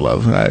 Nothing but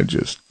love.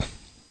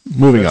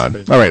 Moving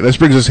on. All right, this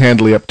brings us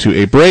handily up to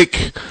a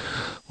break.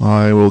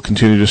 I will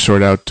continue to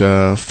sort out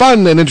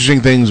fun and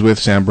interesting things with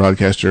Sam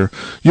Broadcaster.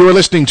 You are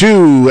listening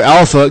to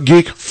Alpha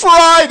Geek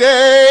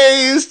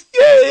Fridays!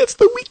 Yay, it's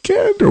the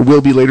weekend! Or will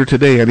be later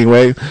today,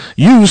 anyway.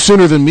 You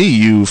sooner than me,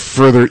 you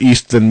further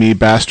east than me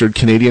bastard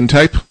Canadian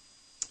type.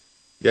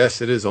 Yes,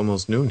 it is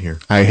almost noon here.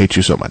 I hate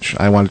you so much.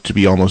 I want it to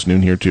be almost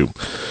noon here, too.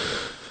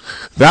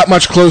 That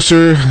much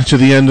closer to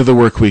the end of the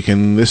work week,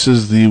 and this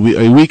is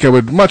a week I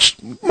would much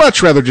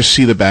rather just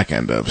see the back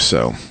end of,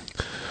 so...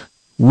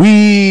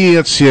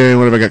 Let's see,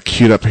 what have I got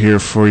queued up here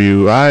for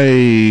you?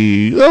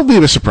 It'll be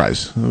a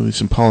surprise. There'll be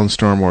some Paul and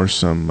Storm or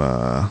some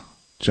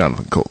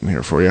Jonathan Colton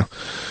here for you.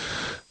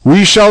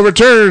 We shall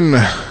return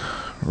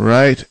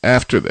right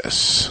after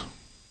this.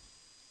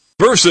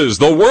 Versus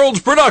the World's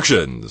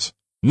Productions.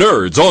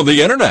 Nerds on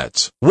the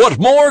Internet. What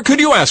more could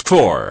you ask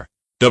for?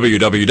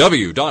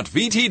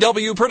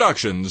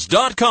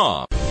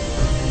 www.vtwproductions.com.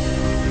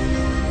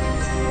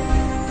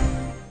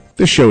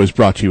 This show is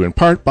brought to you in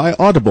part by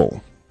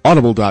Audible.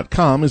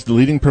 Audible.com is the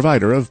leading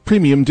provider of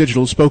premium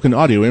digital spoken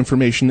audio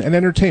information and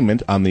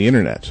entertainment on the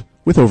Internet.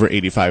 With over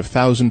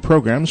 85,000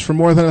 programs from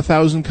more than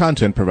 1,000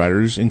 content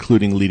providers,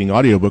 including leading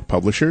audiobook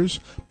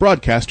publishers,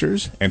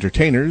 broadcasters,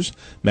 entertainers,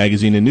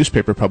 magazine and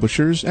newspaper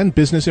publishers, and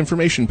business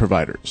information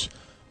providers.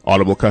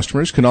 Audible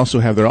customers can also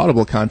have their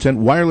Audible content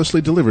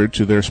wirelessly delivered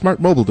to their smart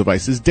mobile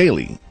devices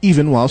daily,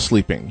 even while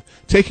sleeping,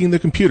 taking the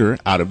computer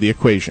out of the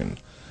equation.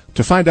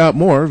 To find out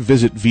more,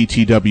 visit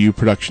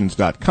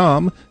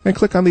vtwproductions.com and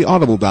click on the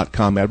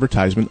audible.com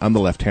advertisement on the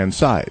left-hand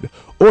side,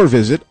 or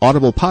visit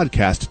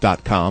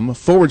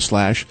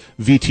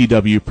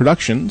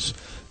audiblepodcast.com/VTW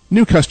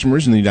New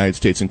customers in the United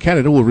States and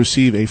Canada will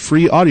receive a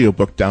free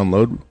audiobook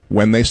download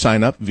when they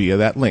sign up via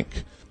that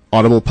link.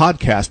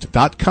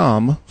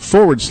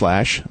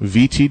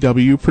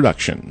 audiblepodcast.com/VTW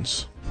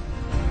Productions.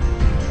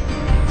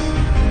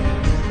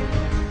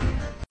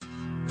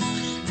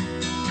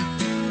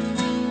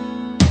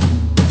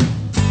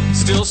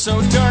 Still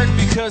so dark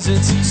because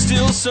it's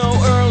still so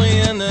early,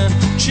 and the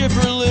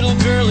chipper little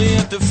girlie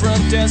at the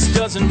front desk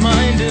doesn't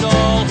mind at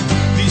all.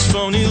 These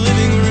phony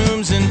living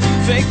rooms and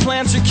fake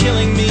plants are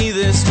killing me.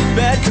 This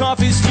bad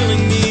coffee's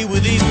filling me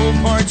with equal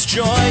parts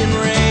joy and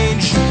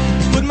rage.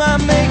 Put my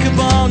makeup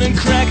on and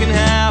crack in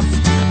half,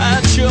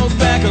 I choke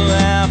back a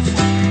laugh.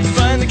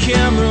 Find the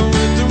camera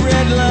with the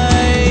red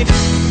light.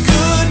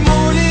 Good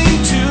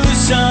morning,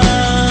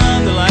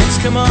 Tucson. The lights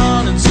come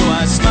on and so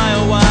I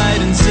smile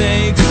wide and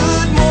say,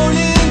 good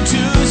morning,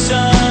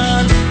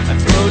 Tucson. I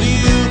throw to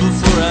you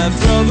before I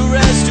throw the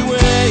rest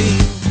away.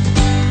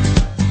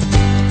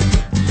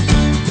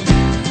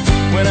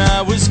 When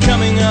I was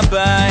coming up,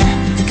 I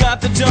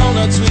got the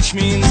donuts, which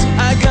means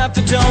I got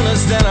the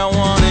donuts that I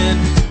wanted.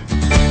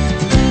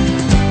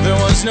 There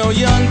was no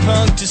young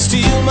punk to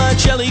steal my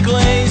jelly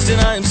glazed,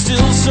 and I'm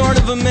still sort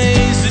of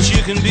amazed that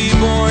you can be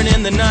born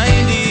in the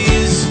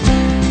 90s.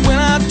 When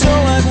I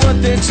don't like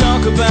what they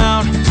talk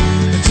about,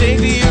 I take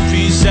the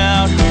earpiece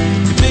out,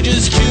 they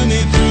just cue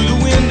me through the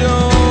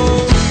window.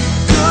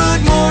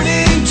 Good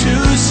morning,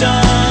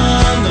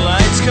 Tucson. The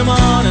lights come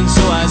on and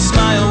so I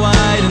smile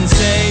wide and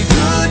say,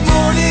 good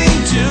morning,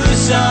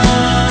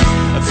 Tucson.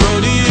 I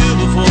throw to you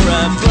before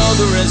I throw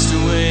the rest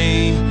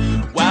away.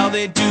 While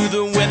they do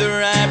the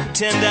weather, I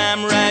pretend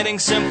I'm writing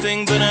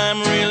something, but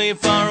I'm really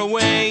far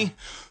away.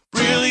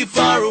 Really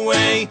far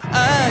away.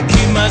 I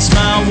keep my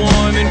smile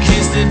warm in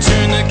case they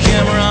turn the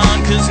camera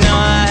on, 'cause now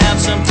I have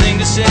something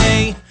to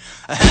say.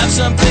 I have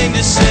something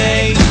to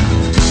say.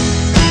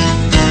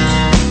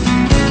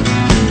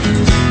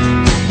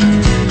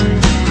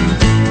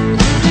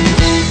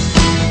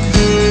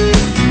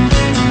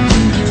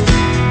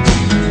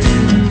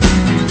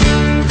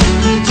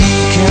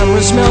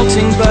 Camera's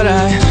melting, but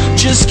I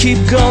just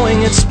keep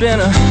going. It's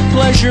been a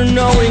pleasure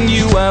knowing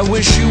you. I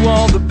wish you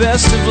all the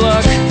best of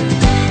luck.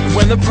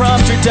 When the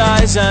prompter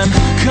dies, I'm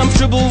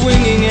comfortable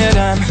winging it.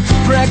 I'm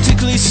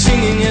practically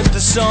singing it,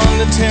 the song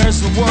that tears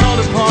the world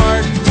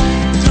apart.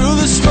 Through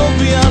the smoke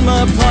beyond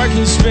my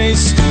parking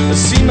space, I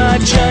see my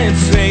giant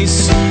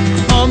face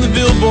on the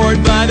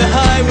billboard by the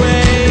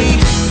highway.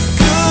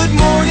 Good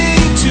morning,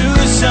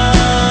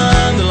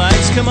 Tucson. The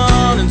lights come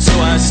on and so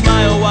I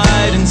smile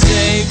wide and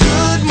say,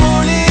 good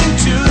morning,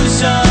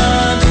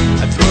 Tucson.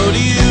 I throw to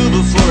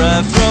you before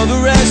I throw the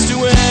rest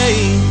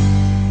away.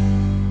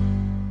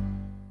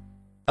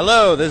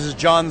 Hello, this is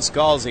John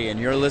Scalzi, and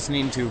you're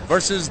listening to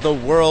Versus the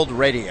World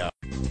Radio.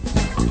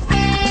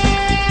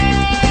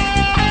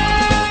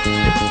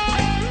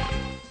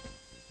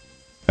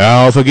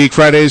 Alpha Geek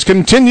Fridays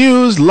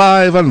continues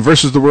live on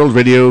Versus the World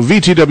Radio,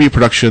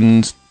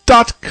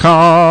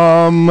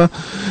 VTWProductions.com.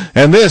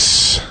 And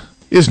this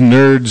is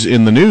Nerds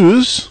in the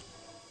News.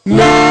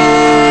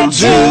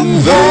 Nerds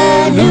in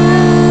the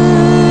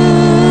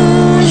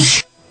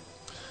News!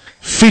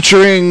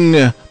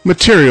 Featuring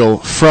material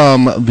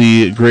from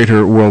the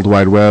greater World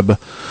Wide Web,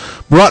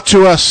 brought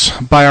to us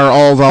by our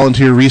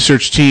all-volunteer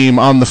research team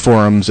on the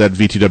forums at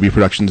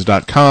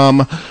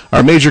VTWProductions.com.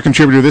 Our major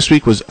contributor this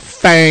week was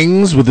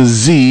Fangs with a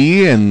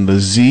Z, and the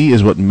Z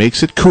is what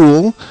makes it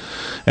cool.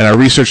 And our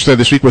research thread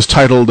this week was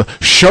titled,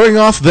 Showing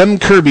Off Them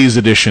Kirby's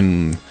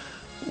Edition.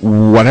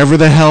 Whatever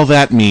the hell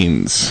that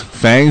means.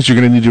 Fangs, you're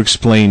going to need to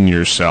explain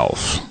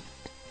yourself.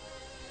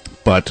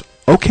 But,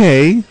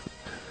 okay.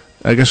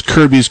 I guess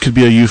Kirby's could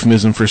be a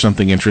euphemism for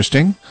something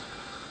interesting.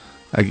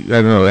 I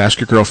don't know, ask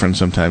your girlfriend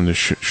sometime to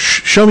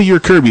show me your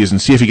Kirby's and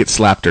see if you get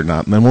slapped or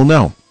not, and then we'll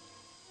know.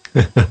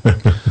 And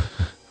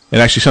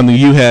actually something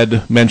you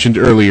had mentioned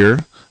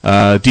earlier,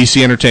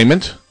 DC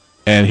Entertainment,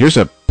 and here's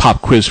a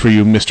pop quiz for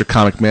you, Mr.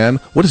 Comic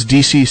Man. What does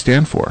DC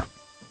stand for?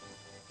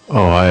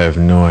 Oh, I have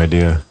no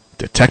idea.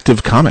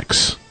 Detective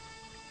Comics.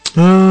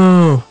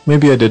 Oh,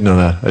 maybe I did know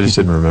that. I just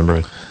didn't remember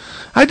it.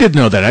 I did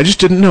know that. I just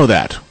didn't know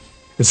that.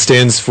 It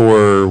stands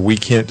for We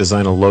Can't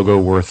Design a Logo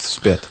Worth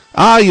Spit.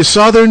 Ah, you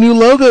saw their new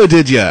logo,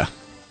 did ya?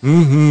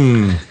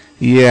 Mm-hmm.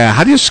 Yeah,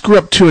 how do you screw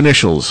up two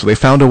initials? They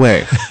found a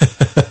way.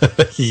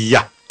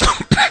 Yeah.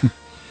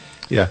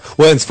 Yeah.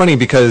 Well, it's funny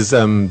because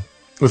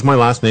with my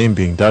last name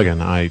being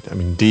Duggan, I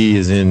mean, D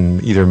is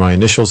in either my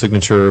initial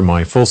signature,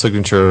 my full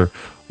signature,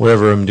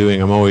 whatever I'm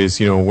doing. I'm always,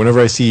 whenever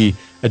I see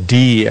a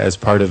D as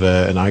part of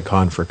an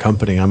icon for a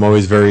company, I'm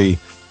always very,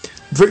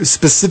 very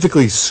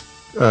specifically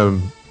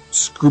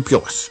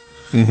scrupulous.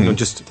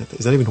 Mm-hmm.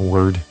 Is that even a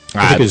word?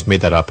 I think I just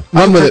made that up.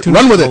 Run with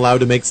it. Allowed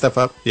to make stuff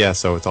up. Yeah,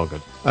 so it's all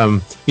good.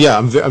 I'm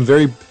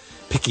very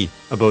picky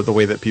about the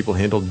way that people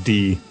handle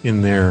D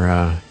in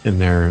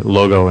their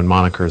logo and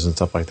monikers and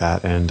stuff like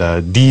that. And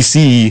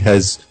DC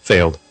has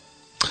failed.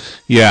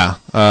 Yeah,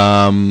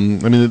 I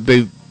mean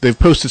they've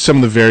posted some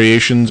of the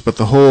variations, but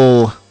the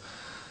whole.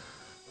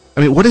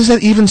 I mean, what is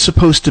that even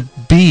supposed to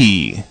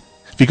be?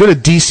 If you go to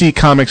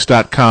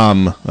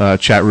dccomics.com,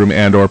 chat room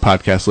and/or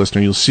podcast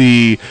listener, you'll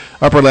see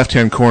upper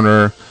left-hand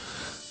corner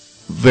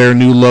their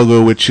new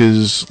logo, which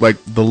is like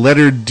the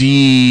letter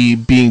D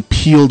being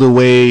peeled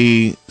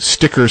away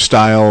sticker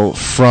style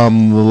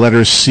from the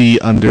letter C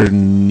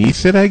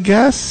underneath it, I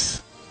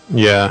guess.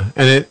 Yeah,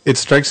 and it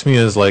strikes me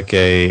as like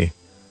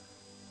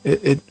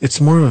it's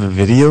more of a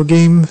video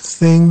game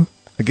thing,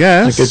 I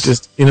guess. Like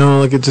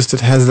it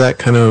has that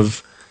kind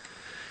of.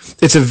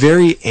 It's a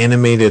very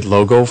animated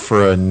logo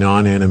for a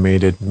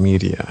non-animated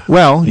media.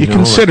 Well, you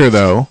consider,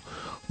 though,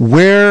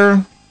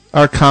 where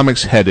are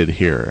comics headed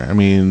here? I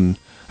mean,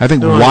 I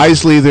think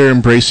wisely they're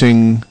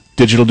embracing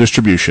digital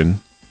distribution.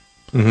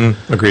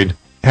 Mm-hmm. Agreed.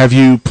 Have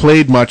you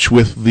played much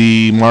with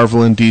the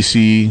Marvel and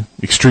DC,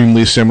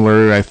 extremely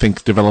similar, I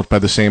think developed by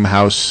the same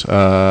house,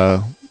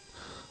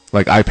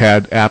 like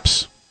iPad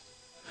apps?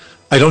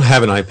 I don't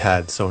have an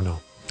iPad, so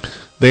no.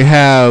 They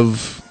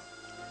have...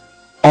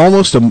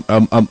 almost are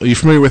you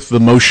familiar with the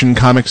motion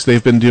comics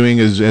they've been doing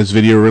as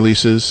video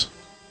releases?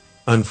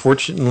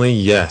 Unfortunately,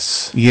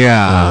 yes.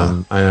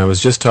 Yeah. I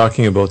was just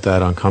talking about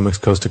that on Comics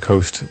Coast to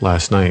Coast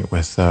last night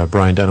with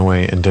Brian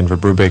Dunaway and Denver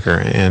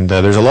Brubaker, and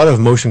there's a lot of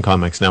motion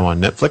comics now on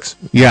Netflix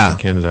in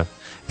Canada.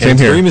 And Same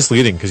it's here. very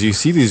misleading because you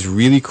see these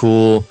really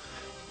cool,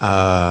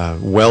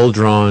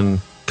 well-drawn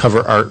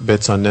cover art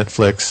bits on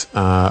Netflix.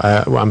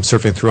 I'm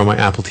surfing through on my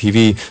Apple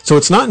TV. So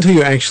it's not until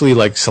you actually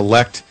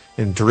select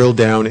and drill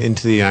down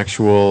into the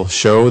actual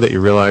show that you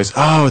realize,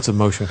 it's a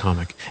motion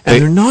comic. And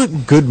they're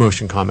not good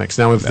motion comics.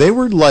 Now, if they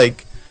were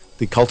like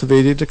the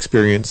Cultivated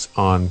Experience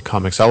on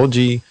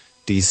Comixology,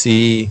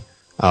 DC,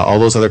 all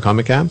those other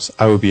comic apps,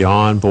 I would be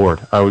on board.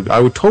 I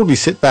would totally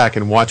sit back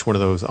and watch one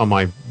of those on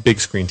my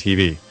big screen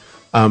TV.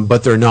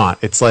 But they're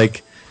not. It's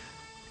like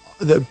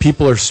the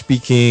people are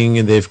speaking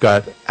and they've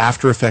got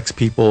After Effects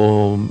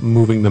people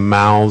moving the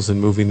mouths and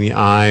moving the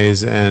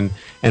eyes and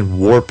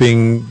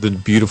warping the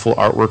beautiful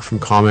artwork from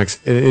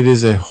comics. It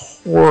is a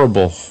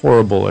horrible,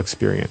 horrible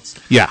experience.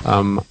 Yeah.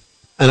 And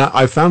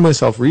I found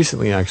myself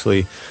recently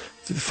actually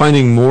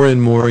finding more and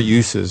more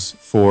uses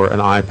for an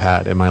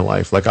iPad in my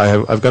life. Like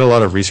I've got a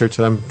lot of research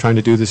that I'm trying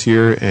to do this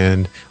year,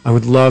 and I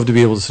would love to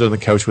be able to sit on the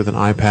couch with an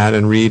iPad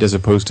and read as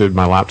opposed to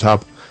my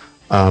laptop.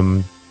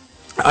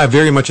 I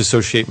very much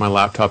associate my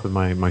laptop and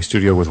my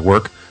studio with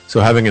work. So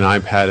having an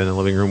iPad in the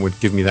living room would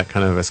give me that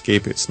kind of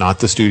escape. It's not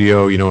the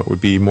studio, it would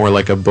be more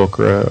like a book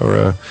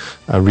or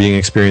a reading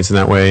experience in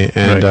that way.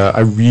 And Right. I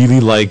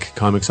really like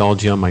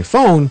Comixology on my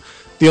phone.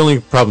 The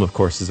only problem, of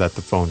course, is that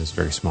the phone is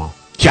very small.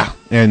 Yeah,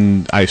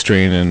 and eye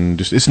strain, and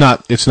just it's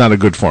not a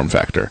good form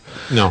factor.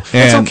 No,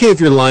 it's okay if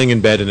you're lying in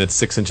bed and it's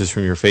 6 inches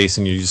from your face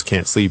and you just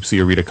can't sleep, so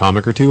you read a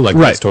comic or two. Like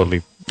Right. that's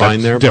totally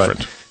fine That's there.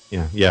 different.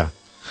 But yeah.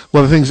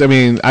 Well, the things, I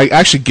mean, I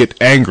actually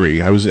get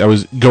angry. I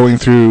was going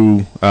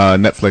through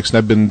Netflix, and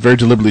I've been very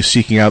deliberately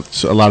seeking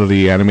out a lot of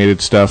the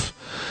animated stuff,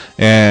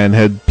 and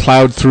had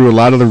plowed through a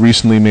lot of the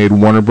recently made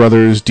Warner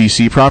Brothers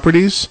DC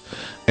properties,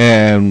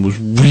 and was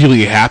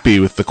really happy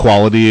with the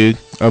quality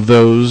of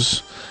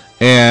those,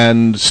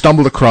 and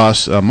stumbled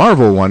across a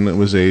Marvel one that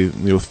was a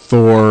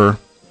Thor,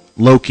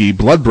 Loki,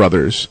 Blood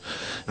Brothers.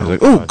 I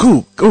was like,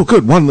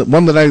 good, one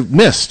that I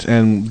missed,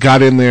 and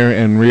got in there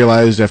and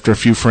realized after a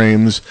few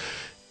frames,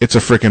 it's a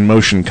frickin'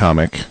 motion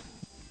comic.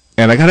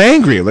 And I got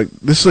angry. Like,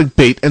 this is like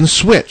bait and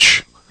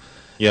switch.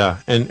 Yeah,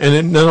 and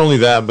not only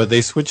that, but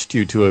they switched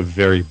you to a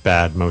very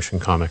bad motion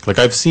comic. Like,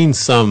 I've seen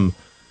some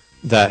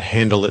that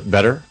handle it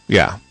better.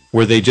 Yeah.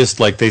 Where they just,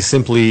 they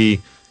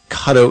simply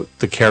cut out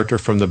the character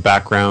from the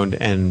background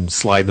and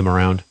slide them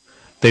around.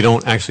 They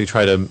don't actually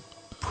try to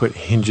put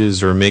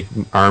hinges or make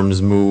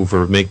arms move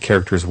or make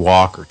characters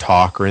walk or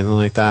talk or anything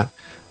like that.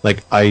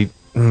 Like, I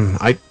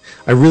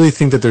really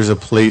think that there's a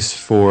place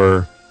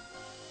for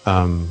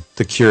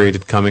the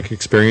curated comic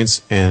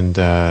experience, and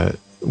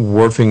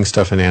warping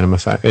stuff in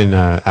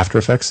After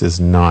Effects is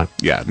not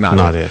it.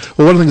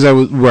 Well, one of the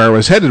things where I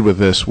was headed with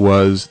this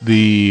was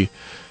the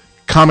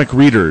comic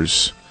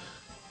readers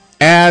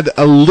add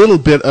a little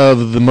bit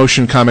of the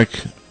motion comic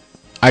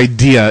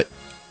idea.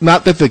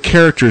 Not that the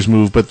characters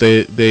move, but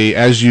they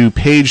as you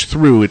page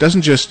through, it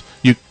doesn't just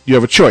you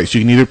have a choice.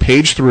 You can either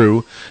page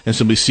through and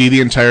simply see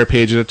the entire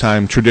page at a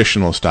time,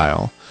 traditional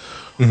style,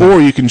 or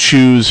you can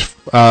choose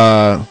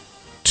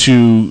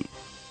to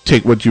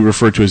take what you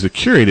refer to as the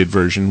curated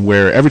version,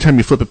 where every time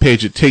you flip a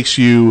page, it takes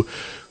you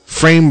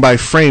frame by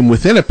frame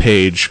within a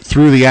page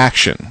through the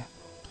action.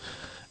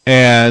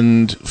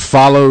 and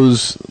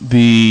follows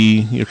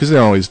the, because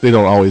they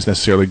don't always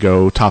necessarily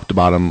go top to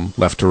bottom,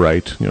 left to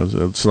right.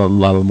 It's a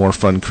lot of the more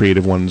fun,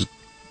 creative ones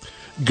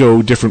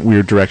go different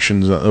weird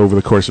directions over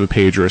the course of a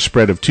page or a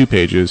spread of 2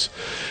 pages.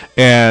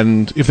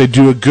 And if they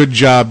do a good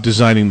job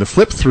designing the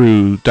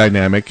flip-through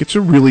dynamic, it's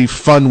a really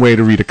fun way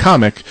to read a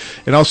comic.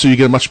 And also you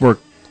get a much more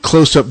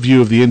close-up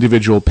view of the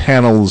individual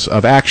panels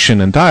of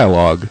action and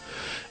dialogue.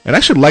 And I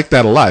actually like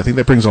that a lot. I think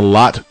that brings a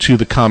lot to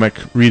the comic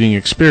reading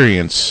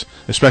experience,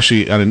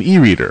 especially on an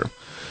e-reader.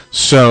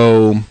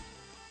 So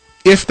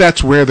if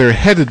that's where they're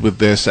headed with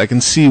this, I can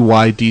see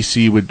why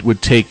DC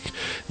would take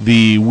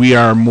the we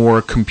are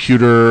more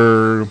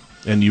computer,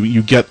 and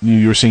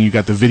you were saying you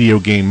got the video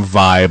game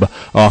vibe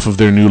off of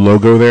their new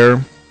logo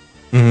there.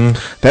 Mm-hmm.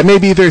 That may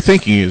be their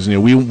thinking is,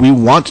 we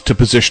want to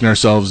position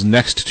ourselves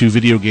next to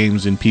video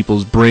games in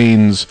people's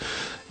brains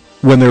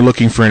when they're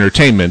looking for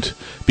entertainment,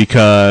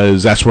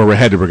 because that's where we're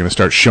headed. We're going to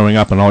start showing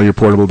up on all your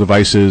portable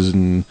devices,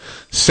 and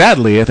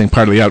sadly, I think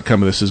part of the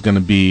outcome of this is going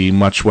to be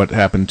much what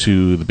happened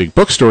to the big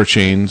bookstore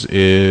chains,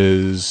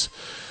 is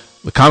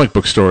the comic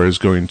book store is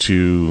going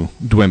to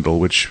dwindle,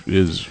 which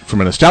is,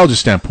 from a nostalgia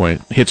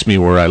standpoint, hits me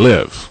where I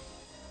live.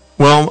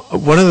 Well,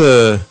 one of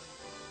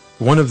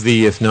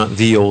the, if not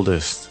the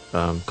oldest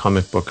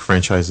comic book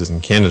franchises in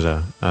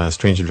Canada,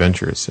 Strange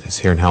Adventures, is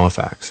here in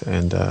Halifax,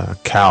 and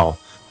Cal,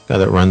 the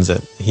guy that runs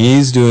it,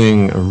 he's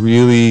doing a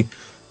really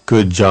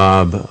good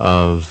job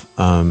of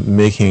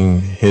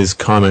making his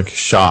comic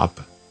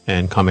shop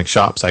and comic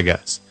shops, I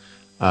guess,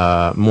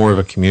 more of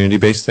a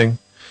community-based thing.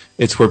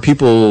 It's where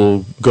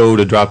people go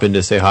to drop in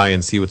to say hi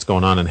and see what's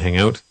going on and hang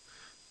out,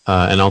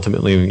 and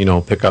ultimately,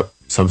 pick up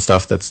some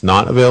stuff that's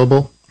not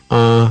available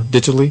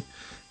digitally.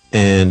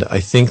 And I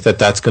think that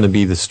that's going to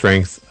be the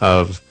strength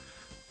of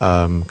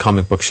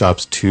comic book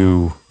shops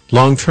to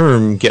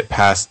long-term get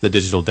past the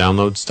digital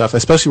download stuff,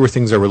 especially where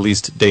things are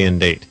released day and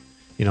date.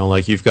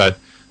 Like you've got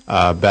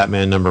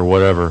Batman number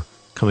whatever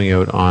coming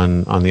out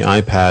on the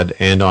iPad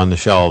and on the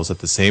shelves at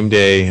the same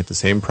day, at the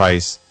same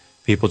price.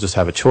 People just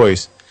have a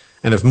choice.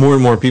 And if more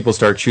and more people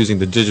start choosing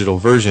the digital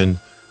version,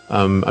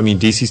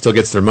 DC still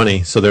gets their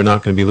money, so they're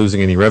not going to be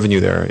losing any revenue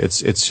there.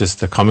 It's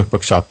just the comic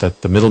book shop,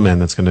 that the middleman,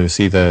 that's going to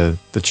see the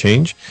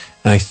change.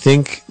 And I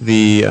think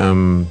the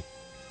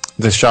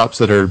shops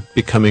that are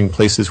becoming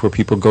places where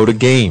people go to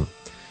game,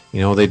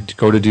 they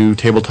go to do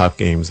tabletop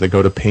games, they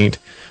go to paint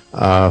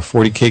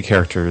 40K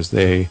characters,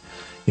 they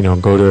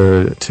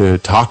go to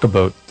talk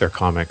about their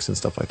comics and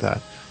stuff like that.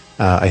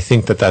 I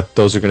think that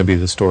those are going to be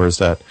the stores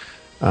that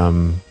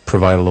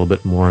provide a little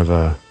bit more of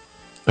a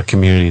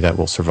community that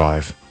will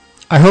survive.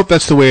 I hope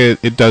that's the way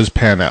it does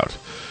pan out,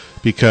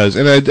 because,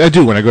 and I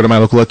do, when I go to my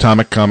local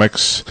Atomic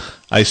Comics,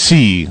 I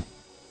see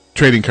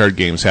trading card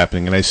games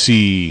happening, and I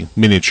see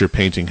miniature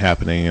painting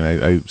happening,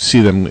 and I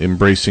see them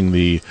embracing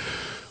we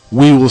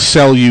will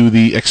sell you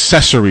the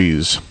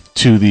accessories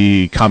to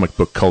the comic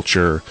book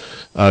culture,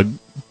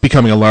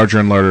 becoming a larger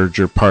and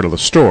larger part of the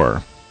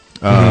store.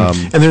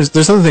 And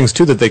there's other things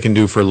too that they can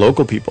do for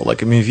local people.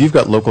 Like, if you've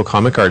got local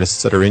comic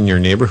artists that are in your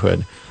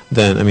neighborhood,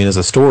 then, as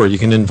a store, you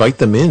can invite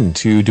them in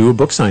to do a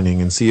book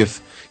signing and see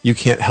if you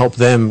can't help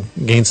them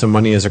gain some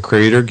money as a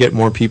creator, get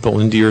more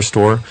people into your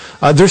store.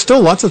 There's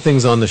still lots of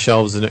things on the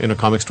shelves in a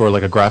comic store,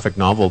 like a graphic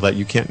novel, that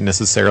you can't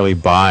necessarily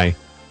buy,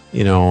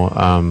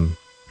 on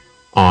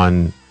an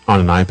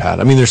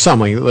iPad. There's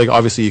some, like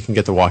obviously you can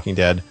get The Walking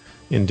Dead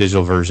in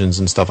digital versions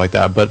and stuff like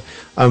that, but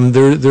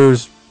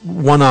there's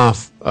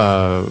one-off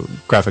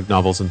graphic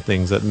novels and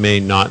things that may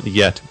not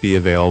yet be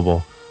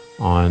available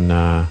on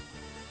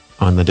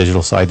the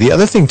digital side. The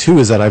other thing too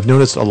is that I've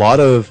noticed a lot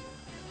of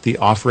the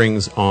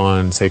offerings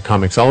on, say,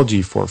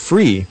 Comixology for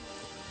free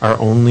are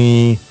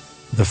only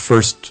the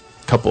first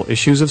couple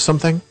issues of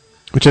something,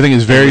 which I think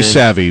is very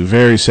savvy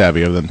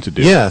of them to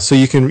do. Yeah, so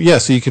you can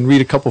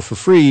read a couple for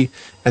free,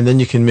 and then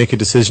you can make a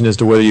decision as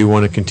to whether you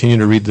want to continue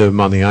to read them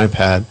on the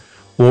iPad,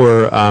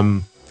 or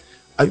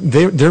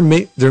there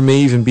may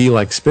even be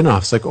like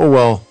spin-offs, like, oh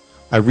well,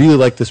 I really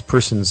like this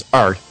person's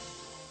art.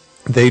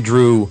 They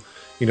drew,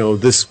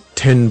 this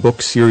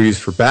 10-book series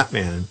for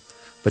Batman,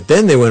 but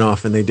then they went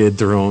off and they did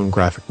their own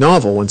graphic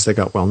novel once they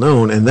got well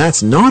known, and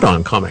that's not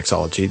on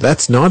Comixology.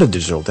 That's not a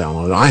digital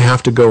download. I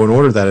have to go and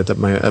order that at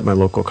my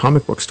local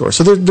comic book store.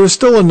 So there's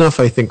still enough,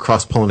 I think,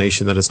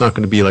 cross-pollination that it's not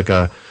going to be like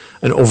an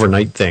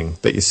overnight thing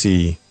that you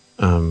see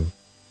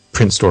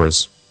print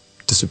stores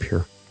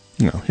disappear.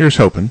 Here's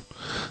hoping.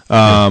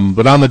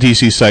 But on the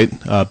DC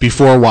site,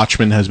 before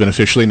Watchmen has been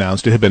officially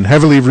announced, it had been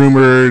heavily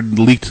rumored,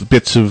 leaked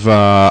bits of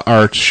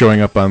art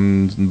showing up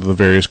on the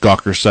various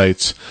Gawker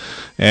sites,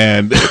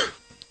 and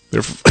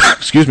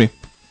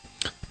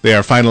they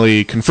are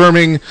finally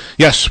confirming,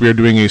 yes, we are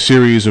doing a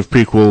series of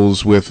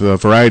prequels with a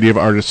variety of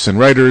artists and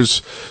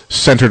writers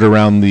centered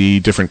around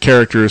the different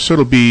characters, so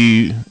it'll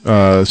be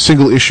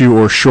single issue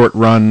or short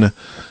run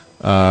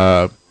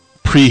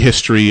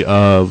prehistory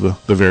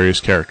of the various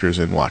characters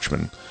in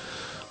Watchmen.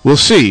 We'll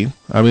see.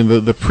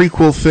 The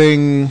prequel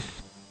thing,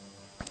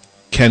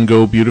 can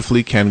go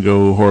beautifully, can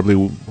go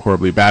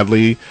horribly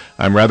badly.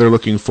 I'm rather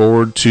looking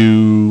forward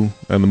to,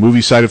 on the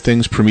movie side of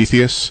things,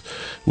 Prometheus,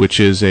 which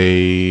is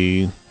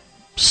a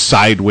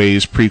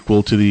sideways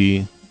prequel to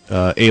the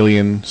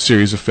Alien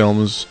series of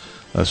films.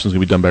 This one's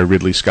going to be done by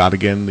Ridley Scott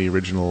again, the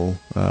original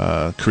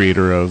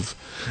creator of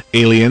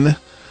Alien.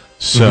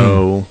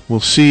 So we'll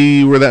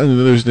see where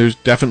that. There's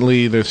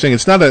definitely, they're saying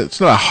it's not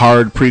a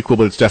hard prequel,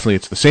 but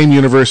it's the same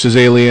universe as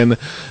Alien.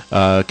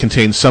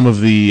 Contains some of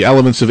the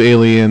elements of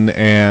Alien,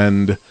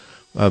 and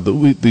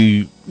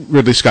the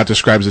Ridley Scott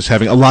describes as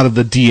having a lot of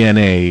the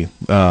DNA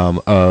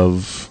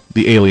of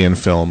the Alien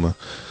film,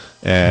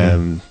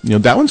 and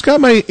that one's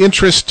got my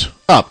interest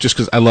up just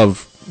because I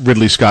love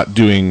Ridley Scott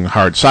doing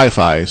hard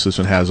sci-fi. So this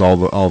one has all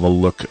the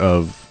look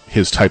of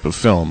his type of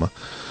film.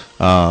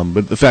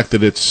 But the fact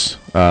that it's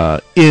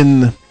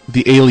in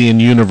the Alien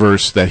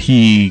universe that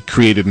he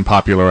created and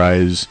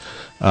popularized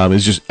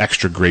is just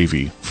extra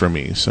gravy for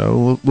me.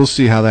 So we'll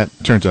see how that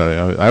turns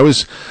out.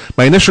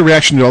 My initial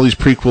reaction to all these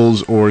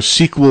prequels or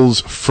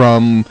sequels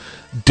from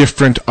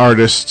different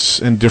artists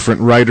and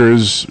different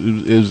writers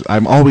is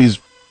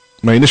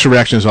my initial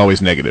reaction is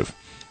always negative,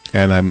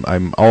 and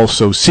I'm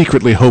also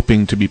secretly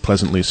hoping to be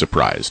pleasantly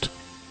surprised.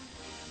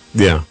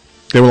 Yeah.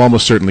 They will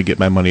almost certainly get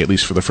my money, at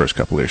least for the first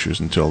couple issues,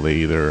 until they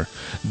either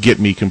get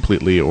me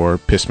completely or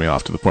piss me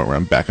off to the point where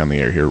I'm back on the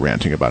air here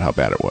ranting about how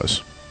bad it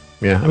was.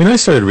 Yeah, I mean, I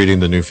started reading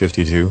the New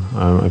 52.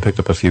 I picked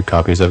up a few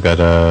copies. I've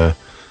got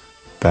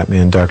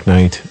Batman Dark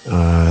Knight,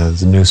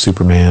 the new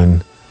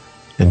Superman,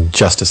 and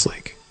Justice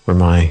League were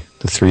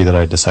the three that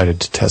I decided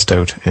to test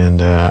out.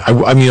 And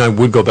I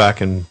would go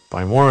back and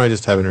buy more. I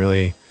just haven't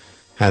really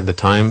had the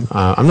time.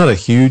 I'm not a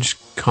huge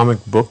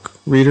comic book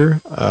reader.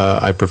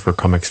 I prefer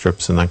comic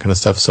strips and that kind of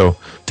stuff. So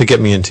to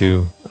get me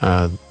into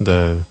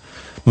the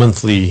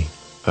monthly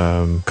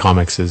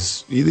comics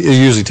it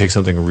usually takes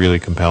something really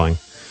compelling.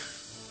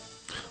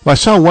 Well, I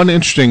saw one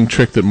interesting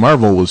trick that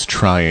Marvel was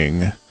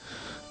trying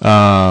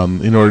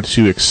in order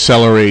to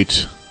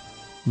accelerate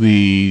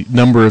the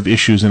number of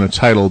issues in a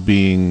title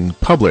being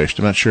published.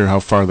 I'm not sure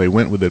how far they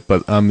went with it,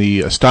 but on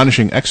the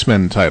Astonishing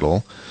X-Men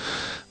title,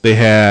 they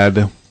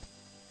had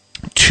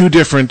 2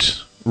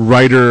 different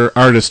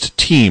writer-artist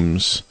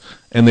teams,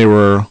 and they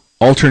were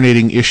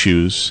alternating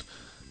issues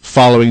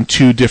following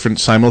 2 different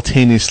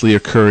simultaneously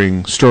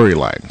occurring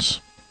storylines.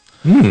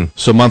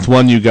 So month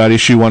 1 you got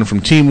issue 1 from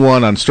team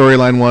 1 on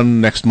storyline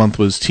 1, next month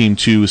was team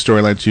 2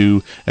 storyline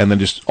 2, and then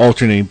just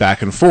alternating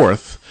back and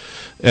forth.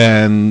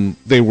 And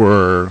they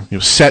were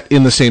set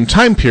in the same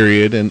time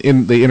period, and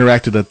they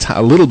interacted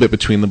a little bit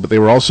between them, but they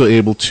were also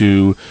able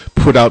to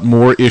put out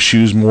more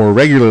issues more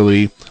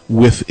regularly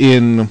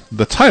within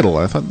the title.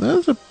 I thought that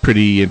was a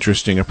pretty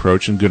interesting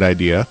approach and good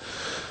idea,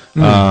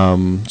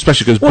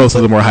 especially because both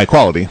of them were high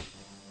quality.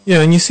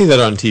 Yeah, and you see that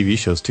on TV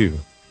shows too.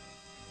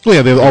 Well,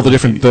 yeah, they have all the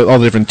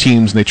different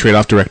teams, and they trade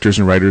off directors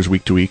and writers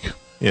week to week.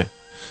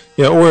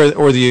 Yeah,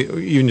 or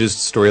even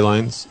just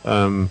storylines,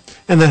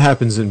 and that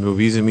happens in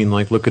movies. I mean,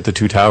 like look at the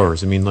Two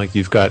Towers. I mean, like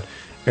you've got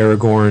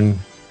Aragorn,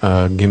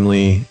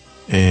 Gimli,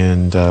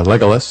 and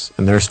Legolas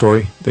and their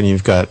story. Then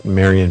you've got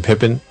Merry and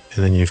Pippin,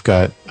 and then you've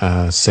got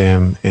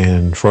Sam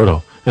and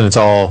Frodo, and it's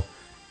all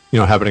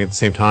happening at the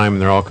same time,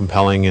 and they're all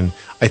compelling. And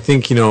I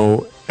think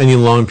any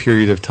long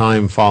period of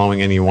time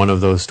following any one of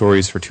those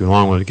stories for too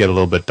long would get a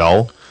little bit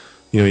dull.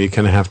 You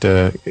kind of have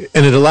to,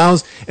 and it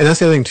allows, and that's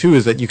the other thing too,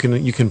 is that you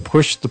can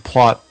push the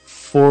plot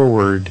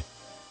forward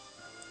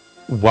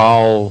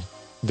while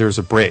there's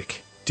a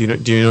break. Do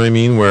you know what I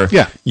mean? Where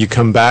you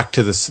come back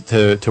to this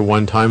to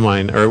one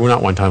timeline, or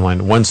not one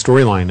timeline, one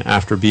storyline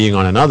after being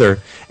on another,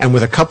 and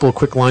with a couple of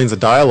quick lines of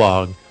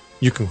dialogue,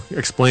 you can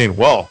explain,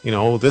 well,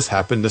 this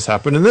happened, and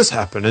this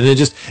happened, and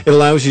it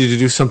allows you to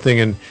do something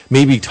and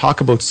maybe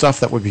talk about stuff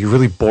that would be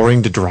really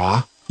boring to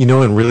draw.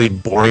 And really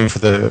boring for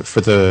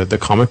the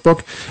comic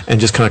book, and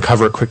just kind of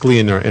cover it quickly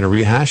in a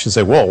rehash and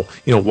say, whoa,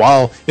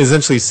 while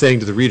essentially saying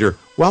to the reader,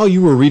 while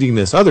you were reading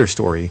this other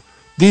story,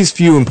 these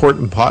few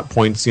important plot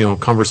points,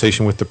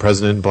 conversation with the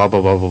president, blah,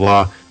 blah, blah, blah,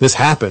 blah, this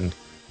happened.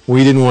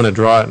 We didn't want to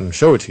draw it and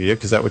show it to you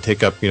because that would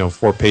take up,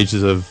 4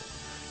 pages of,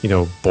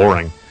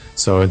 boring.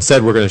 So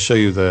instead, we're going to show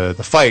you the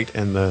fight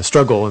and the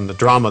struggle and the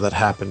drama that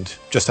happened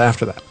just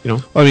after that,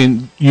 I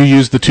mean, you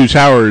used the Two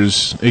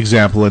Towers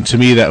example, and to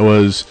me that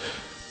was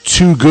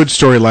 2 good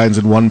storylines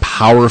and 1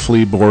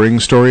 powerfully boring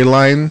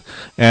storyline,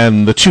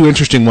 and the 2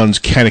 interesting ones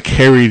kind of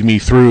carried me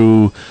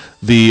through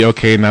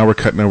okay, now we're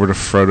cutting over to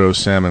Frodo,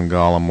 Sam, and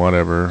Gollum,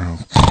 whatever.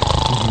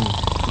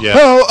 Yeah.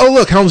 Oh,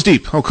 look, Helm's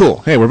Deep. Oh, cool.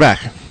 Hey, we're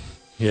back.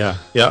 Yeah,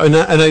 and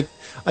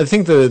I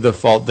think the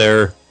fault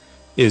there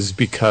is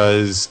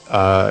because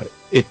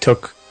it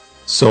took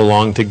so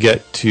long to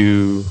get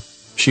to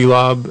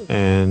Shelob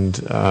and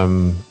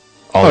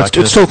all that.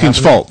 It's Tolkien's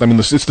fault. I mean,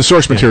 it's the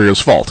source material's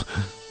fault.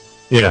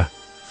 Yeah.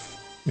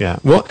 Yeah.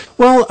 Well.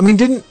 I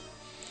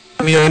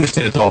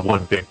understand it's all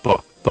one big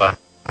book, but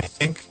I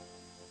think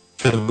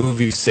for the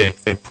movie's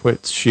sake, they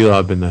put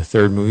Shelob in the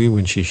 3rd movie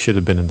when she should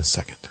have been in the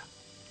 2nd.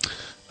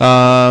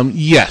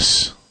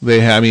 Yes.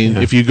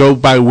 If you go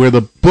by where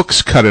the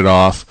books cut it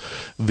off,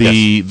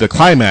 the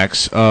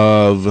climax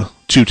of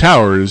Two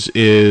Towers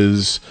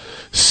is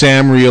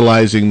Sam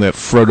realizing that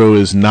Frodo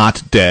is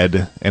not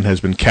dead and has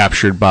been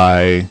captured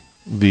by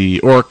the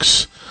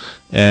orcs,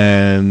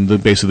 and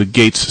basically the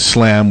gates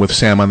slam with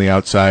Sam on the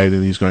outside,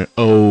 and he's going,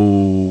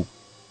 "Oh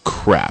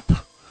crap!"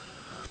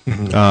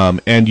 Mm-hmm.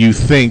 And you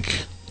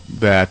think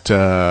that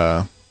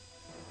I'm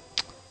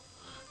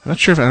not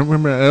sure if I don't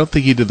remember. I don't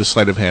think he did the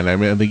sleight of hand.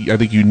 I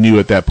think you knew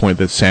at that point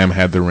that Sam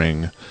had the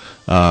ring,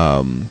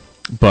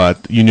 but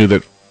you knew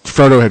that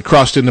Frodo had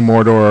crossed into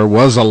Mordor,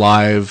 was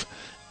alive,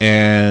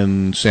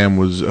 and Sam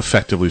was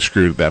effectively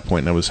screwed at that point.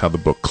 And that was how the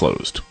book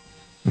closed.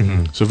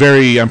 Mm-hmm. So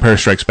very Empire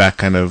Strikes Back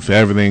kind of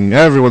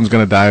everyone's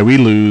going to die, we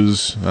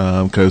lose,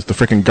 because the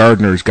frickin'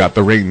 gardener's got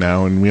the ring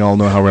now, and we all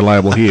know how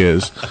reliable he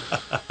is.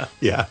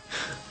 Yeah,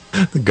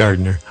 the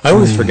gardener. I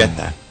always forget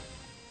that.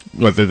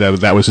 What,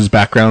 that was his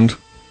background?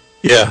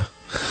 Yeah.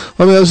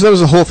 Well, that was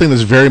the whole thing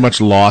that's very much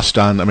lost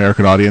on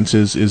American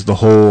audiences, is the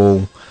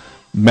whole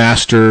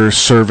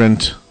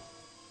master-servant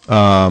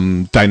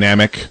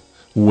dynamic,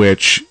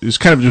 which is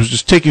kind of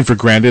just taking for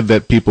granted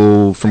that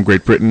people from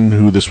Great Britain,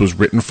 who this was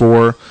written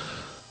for,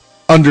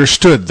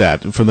 understood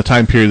that from the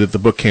time period that the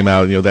book came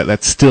out.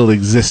 That still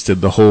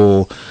existed. The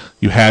whole,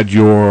 you had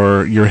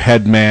your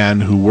head man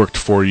who worked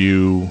for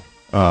you,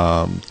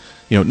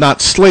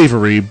 not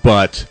slavery,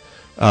 but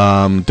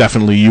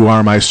definitely you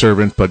are my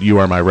servant, but you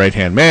are my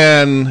right-hand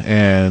man,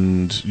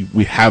 and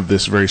we have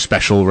this very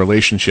special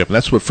relationship. And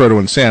that's what Frodo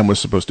and Sam was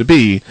supposed to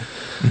be.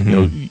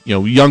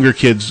 Mm-hmm. Younger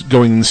kids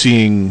going and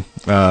seeing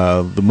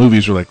the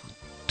movies were like,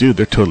 dude,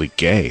 they're totally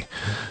gay.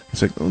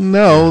 It's like,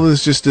 no,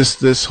 there's just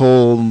this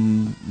whole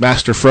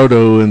Master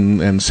Frodo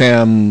and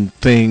Sam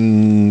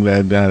thing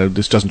that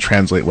just doesn't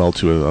translate well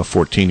to a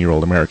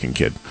 14-year-old American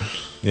kid.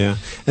 Yeah,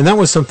 and that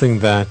was something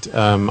that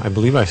I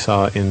believe I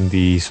saw in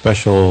the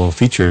special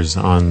features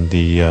on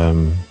the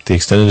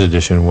extended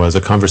edition, was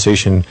a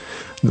conversation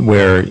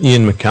where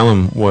Ian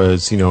McKellen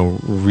was,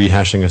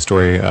 rehashing a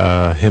story,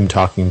 him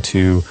talking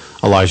to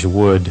Elijah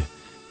Wood,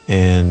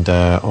 and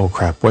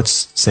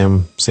what's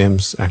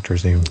Sam's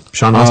actor's name?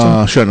 Sean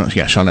Astin.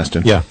 Sean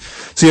Astin. Yeah.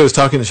 So I was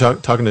talking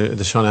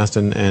to Sean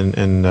Astin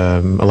and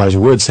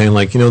Elijah Wood, saying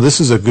like, this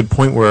is a good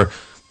point where,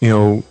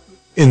 in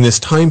this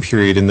time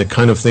period, in the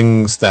kind of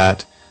things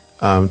that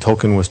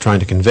Tolkien was trying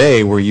to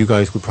convey, where you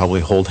guys would probably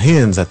hold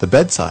hands at the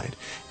bedside,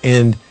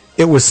 and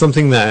it was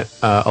something that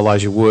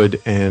Elijah Wood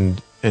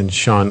and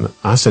Sean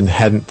Astin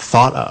hadn't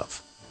thought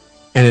of,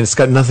 and it's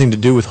got nothing to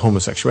do with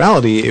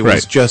homosexuality. It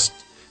was just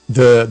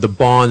the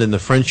bond and the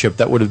friendship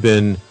that would have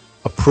been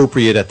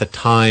appropriate at the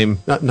time.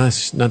 Not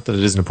that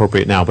it isn't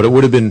appropriate now, but it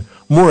would have been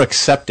more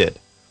accepted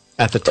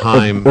at the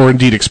time, or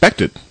indeed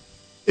expected.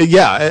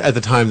 Yeah, at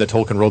the time that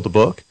Tolkien wrote the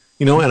book.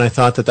 And I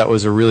thought that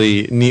was a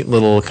really neat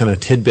little kind of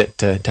tidbit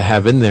to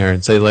have in there,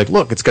 and say like,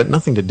 look, it's got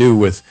nothing to do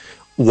with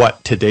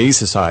what today's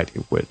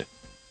society would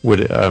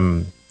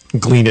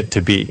glean it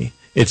to be.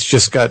 It's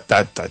just got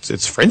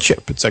it's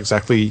friendship. It's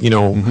exactly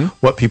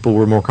what people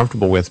were more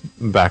comfortable with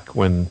back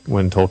when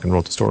Tolkien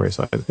wrote the story.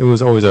 So I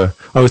always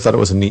thought it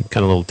was a neat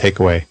kind of little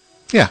takeaway.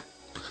 Yeah,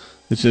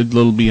 it's a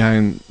little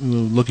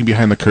looking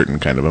behind the curtain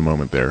kind of a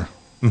moment there.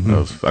 Mm-hmm.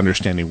 Of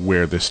understanding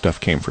where this stuff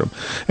came from.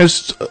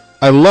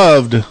 I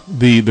loved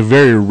the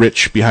very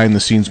rich behind the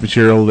scenes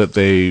material that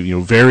they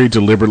very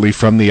deliberately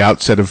from the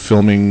outset of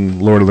filming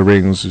Lord of the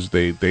Rings.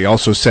 They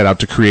also set out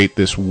to create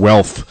this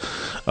wealth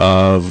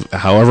of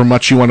however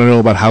much you want to know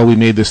about how we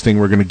made this thing,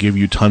 we're going to give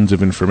you tons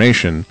of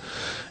information.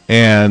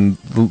 And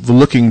the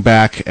looking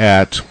back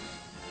at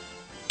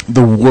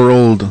the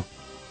world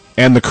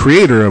and the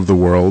creator of the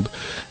world,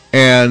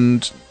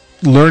 and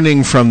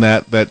learning from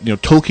that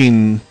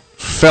Tolkien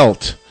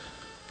felt,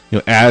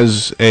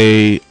 as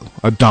a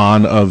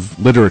don of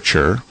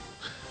literature,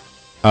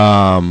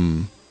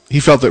 he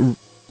felt that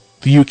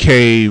the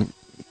UK,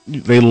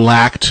 they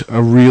lacked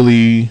a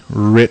really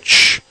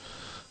rich,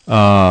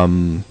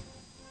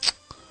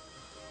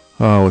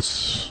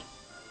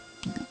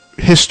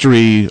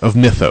 history of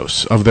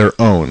mythos of their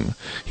own.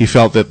 He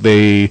felt that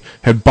they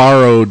had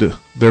borrowed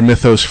their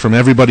mythos from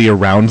everybody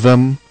around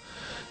them,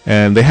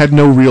 and they had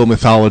no real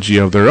mythology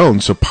of their own.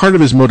 So part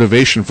of his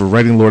motivation for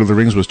writing Lord of the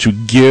Rings was to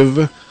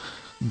give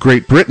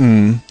Great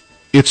Britain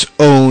its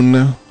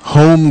own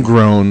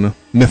homegrown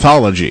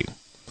mythology.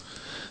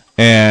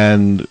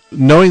 And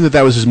knowing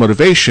that was his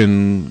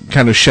motivation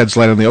kind of sheds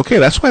light on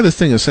that's why this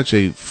thing is such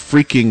a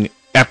freaking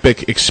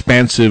epic,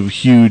 expansive,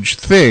 huge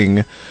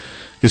thing,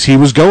 because he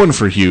was going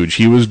for huge.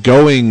 He was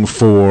going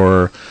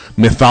for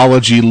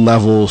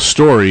mythology-level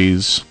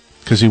stories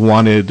because he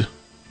wanted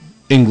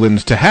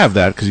England to have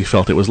that, because he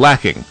felt it was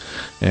lacking.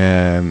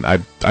 And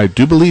I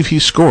do believe he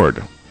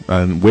scored,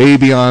 way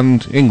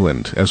beyond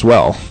England as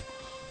well.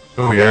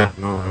 Oh yeah,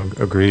 no,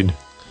 agreed.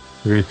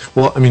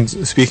 Well, I mean,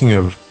 speaking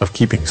of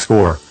keeping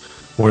score,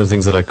 one of the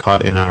things that I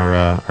caught in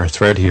our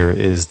thread here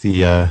is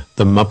the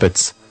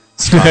Muppets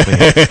stopping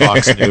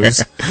Fox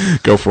News.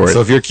 Go for it.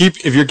 So if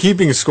you're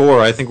keeping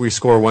score, I think we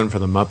score one for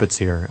the Muppets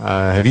here.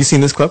 Have you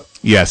seen this clip?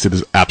 Yes, it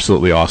is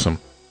absolutely awesome.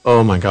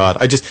 Oh my God!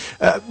 I just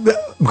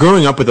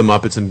growing up with the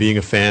Muppets and being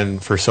a fan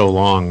for so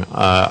long,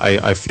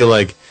 I feel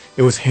like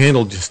it was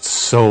handled just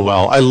so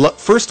well.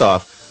 First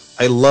off,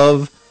 I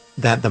love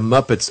that the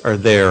Muppets are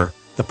there.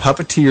 The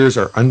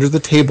puppeteers are under the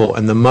table,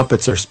 and the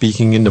Muppets are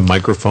speaking into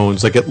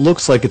microphones. Like, it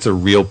looks like it's a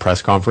real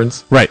press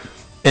conference, Right.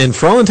 And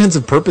for all intents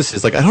and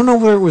purposes, like, I don't know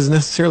whether it was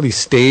necessarily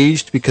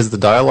staged because the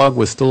dialogue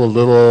was still a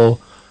little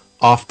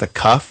off the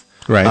cuff.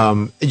 Right.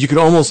 You could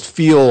almost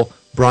feel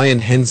Brian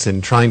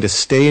Henson trying to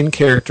stay in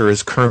character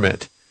as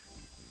Kermit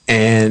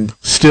and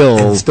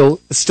still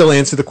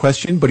answer the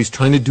question, but he's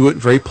trying to do it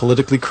very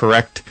politically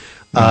correct.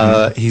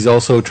 He's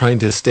also trying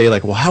to stay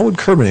like, well, how would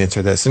Kermit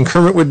answer this? And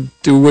Kermit would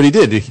do what he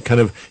did. He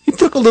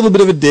took a little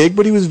bit of a dig,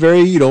 but he was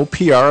very,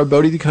 PR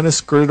about it. He kind of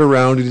skirted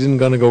around. He didn't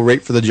gonna go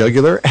right for the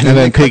jugular. And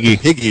then Piggy.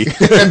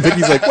 And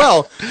Piggy's like,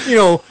 well,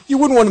 you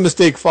wouldn't want to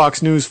mistake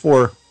Fox News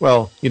for,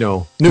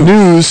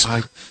 News.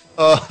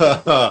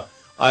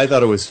 I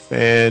thought it was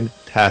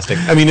fantastic.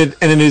 I mean, it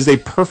is a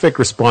perfect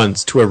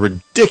response to a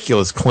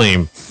ridiculous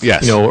claim.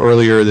 Yes.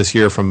 Earlier this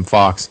year from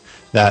Fox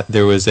that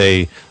there was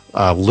a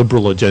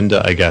liberal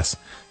agenda, I guess,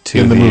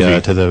 to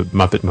the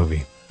Muppet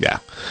movie. Yeah,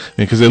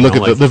 because they look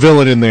at the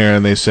villain in there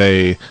and they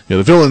say,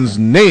 the villain's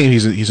name,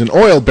 he's an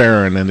oil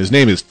baron and his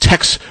name is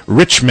Tex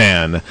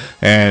Richman,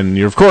 and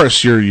you're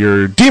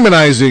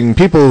demonizing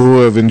people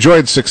who have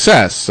enjoyed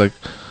success. Like,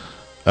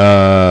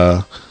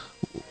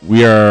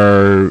 we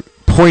are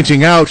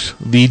pointing out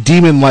the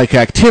demon-like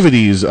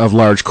activities of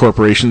large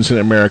corporations in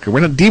America.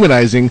 We're not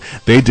demonizing;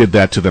 they did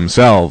that to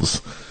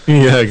themselves.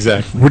 Yeah,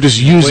 exactly. We're just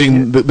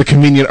using the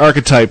convenient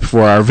archetype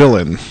for our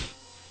villain.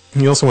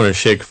 You also want to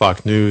shake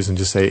Fox News and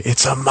just say,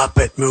 it's a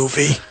Muppet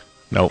movie.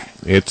 No,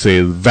 it's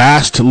a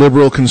vast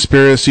liberal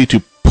conspiracy to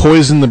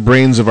poison the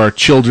brains of our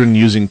children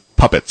using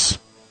puppets.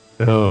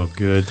 Oh,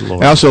 good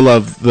Lord. I also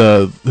love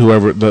the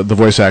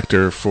voice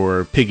actor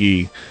for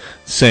Piggy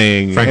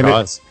saying... Frank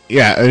Oz.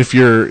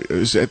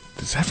 Is that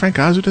Frank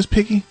Oz who does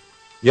Piggy?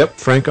 Yep,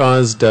 Frank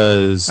Oz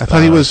does. I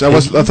thought he was. I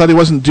thought he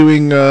wasn't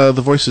doing the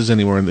voices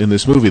anymore in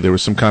this movie. There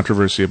was some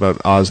controversy about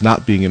Oz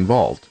not being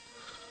involved.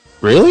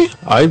 Really?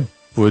 I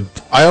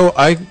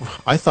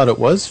thought it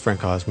was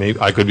Frank Oz. Maybe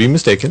I could be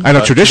mistaken. I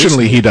know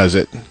traditionally he does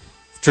it.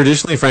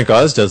 Traditionally, Frank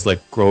Oz does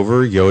like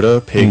Grover,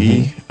 Yoda,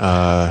 Piggy.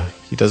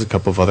 He does a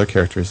couple of other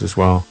characters as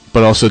well.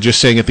 But also just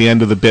saying at the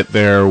end of the bit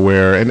there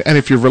where, and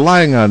if you're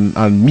relying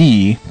on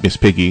me, Miss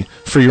Piggy,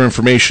 for your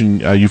information,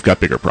 you've got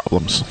bigger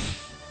problems.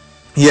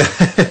 Yeah,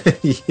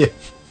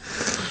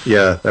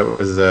 yeah, that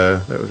was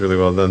really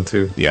well done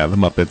too. Yeah, the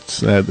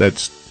Muppets.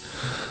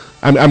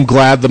 I'm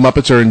glad the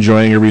Muppets are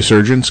enjoying a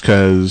resurgence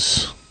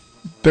because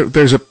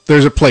there's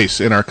a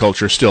place in our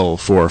culture still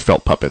for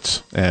felt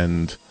puppets.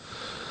 And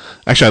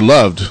actually, I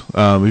loved.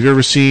 Have you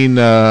ever seen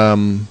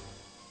Avenue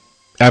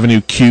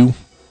Q?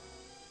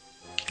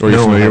 Or are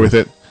you familiar with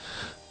it?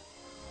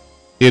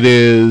 It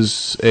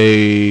is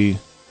a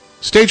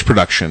stage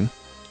production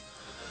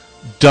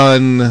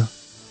done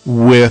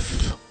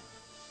with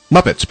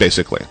Muppets,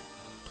 basically.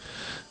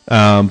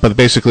 But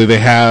basically they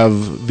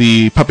have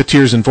the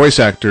puppeteers and voice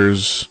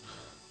actors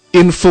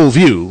in full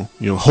view,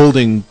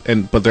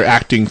 but they're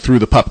acting through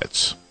the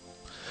puppets.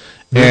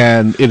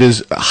 And it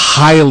is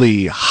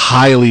highly,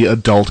 highly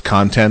adult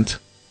content.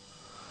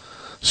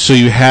 So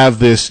you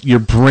have your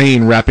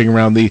brain wrapping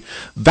around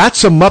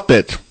that's a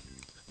Muppet,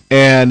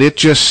 and it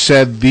just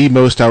said the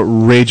most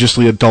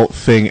outrageously adult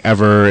thing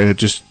ever, and it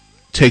just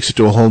takes it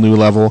to a whole new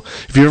level.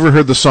 Have you ever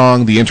heard the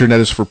song "The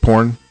Internet Is for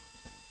Porn"?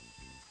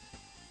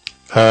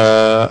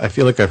 I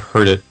feel like I've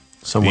heard it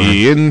somewhere.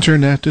 The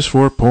internet is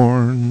for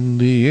porn.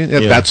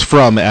 That's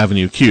from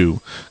Avenue Q,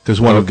 because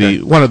one of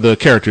the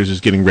characters is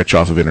getting rich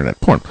off of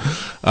internet porn.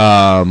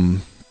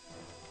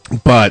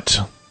 But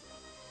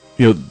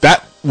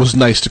that was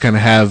nice to kind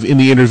of have in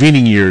the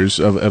intervening years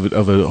of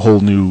a whole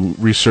new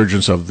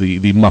resurgence of the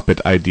Muppet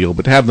ideal,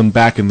 but to have them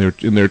back in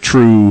their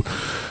true,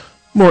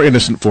 more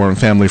innocent form,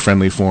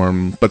 family-friendly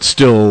form, but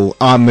still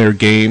on their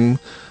game.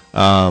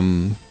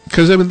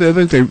 Because I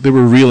think they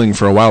were reeling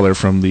for a while there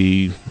from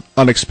the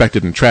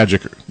unexpected and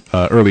tragic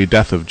early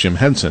death of Jim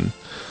Henson,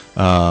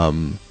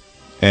 and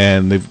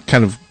they've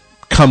kind of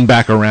come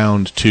back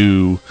around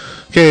to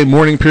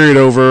mourning period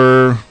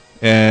over.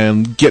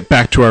 And get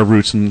back to our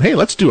roots, and hey,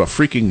 let's do a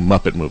freaking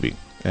Muppet movie.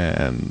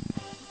 And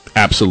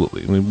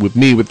absolutely,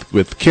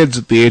 with kids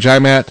at the age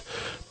I'm at,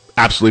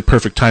 absolutely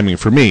perfect timing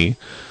for me,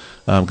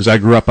 because I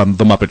grew up on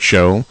the Muppet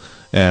Show,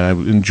 and I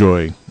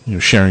enjoy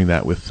sharing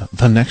that with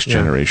the next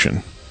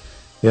generation.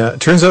 Yeah, it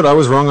turns out I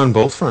was wrong on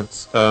both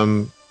fronts.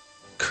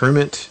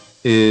 Kermit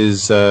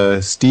is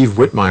Steve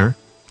Whitmire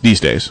these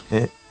days.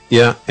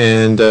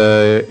 And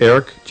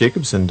Eric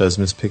Jacobson does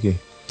Miss Piggy.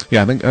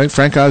 Yeah, I think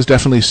Frank Oz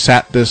definitely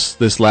sat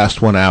this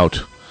last one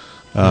out.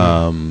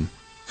 Well,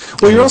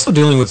 you're also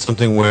dealing with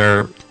something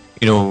where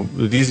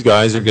these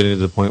guys are getting to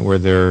the point where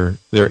they're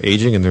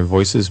aging and their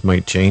voices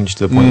might change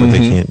to the point where they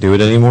can't do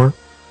it anymore.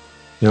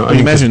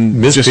 Imagine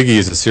Miss Piggy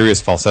is a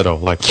serious falsetto.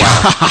 Like,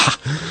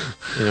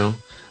 wow.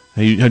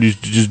 How do you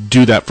just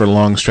do that for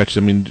long stretches?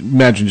 I mean,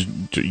 imagine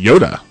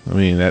Yoda. I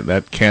mean,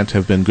 that can't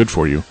have been good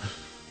for you.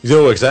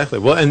 No, exactly.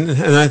 Well, and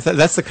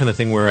that's the kind of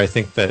thing where I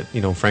think that,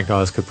 Frank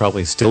Oz could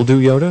probably still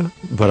do Yoda,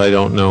 but I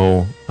don't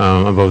know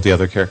about the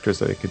other characters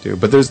that he could do.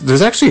 But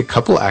there's actually a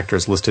couple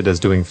actors listed as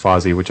doing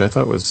Fozzie, which I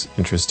thought was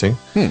interesting.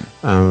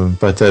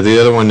 But the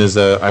other one is,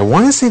 I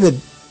want to say that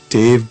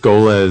Dave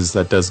Goles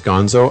that does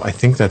Gonzo, I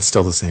think that's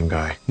still the same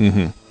guy.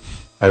 Mm-hmm.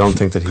 I don't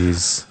think that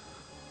he's...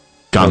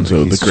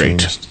 Gonzo the Great.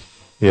 Changed.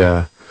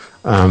 Yeah.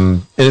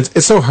 And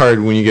it's so hard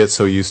when you get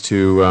so used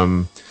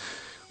to...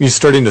 you're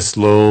starting to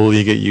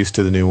slowly get used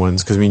to the new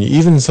ones, because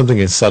even something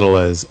as subtle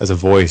as a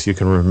voice you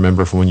can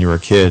remember from when you were a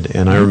kid.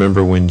 And I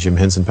remember when Jim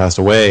Henson passed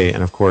away,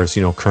 and of course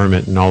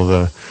Kermit and all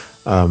the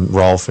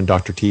Rolf and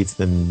Dr. Teeth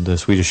and the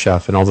Swedish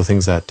Chef and all the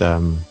things that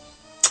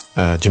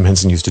Jim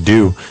Henson used to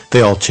do,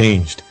 they all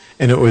changed,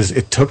 and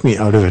it took me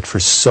out of it for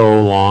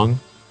so long.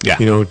 Yeah,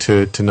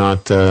 to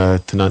not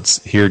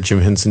hear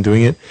Jim Henson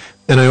doing it,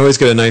 and I always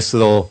get a nice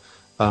little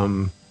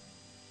I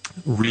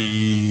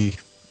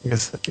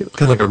guess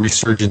kind of like a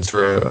resurgence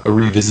or a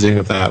revisiting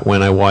of that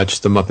when I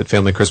watched the Muppet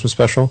Family Christmas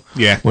Special.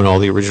 Yeah, when all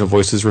the original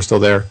voices were still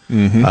there.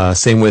 Mm-hmm.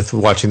 Same with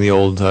watching the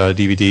old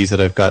DVDs that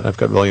I've got. I've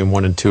got Volume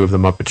 1 and 2 of the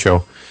Muppet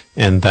Show,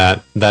 and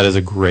that is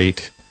a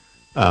great.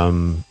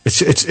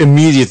 It's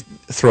immediate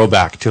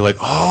throwback to like,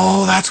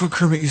 oh, that's what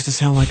Kermit used to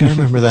sound like. I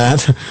remember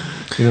that.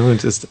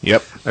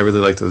 Yep. I really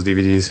like those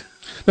DVDs.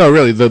 No,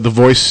 really, the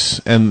voice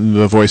and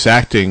the voice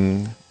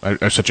acting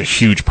are such a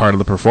huge part of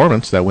the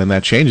performance that when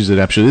that changes,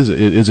 it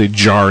is a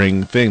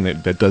jarring thing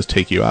that does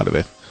take you out of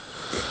it.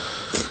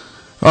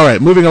 All right,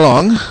 moving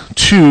along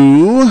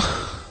to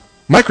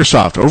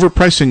Microsoft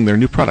overpricing their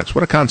new products.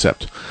 What a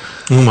concept.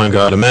 Oh my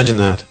God, imagine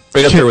that.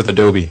 Right up there with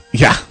Adobe.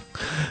 Yeah.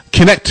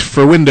 Kinect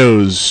for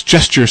Windows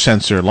gesture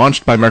sensor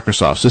launched by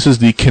Microsoft. This is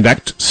the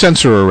Kinect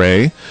sensor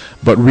array,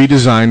 but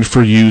redesigned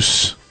for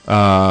use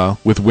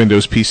with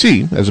Windows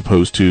PC as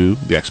opposed to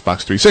the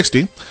Xbox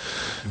 360.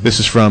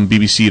 This is from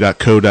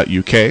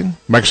bbc.co.uk.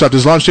 Microsoft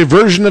has launched a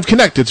version of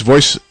Kinect, its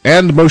voice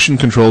and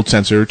motion-controlled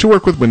sensor, to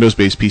work with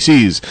Windows-based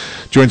PCs.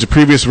 Joins a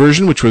previous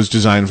version, which was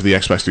designed for the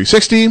Xbox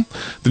 360.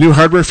 The new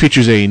hardware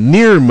features a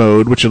near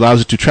mode, which allows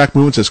it to track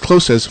movements as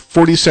close as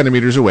 40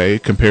 centimeters away,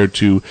 compared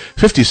to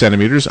 50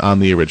 centimeters on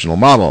the original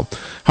model.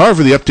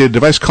 However, the updated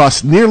device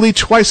costs nearly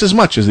twice as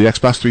much as the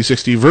Xbox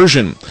 360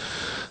 version.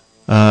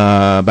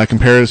 By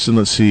comparison,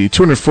 let's see,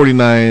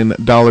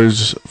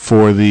 $249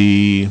 for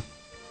the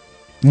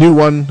new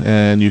one,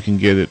 and you can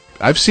get it.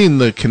 I've seen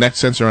the Kinect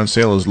sensor on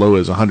sale as low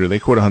as $100. They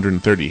quote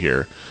 $130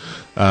 here.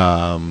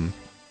 Now,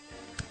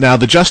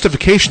 the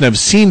justification I've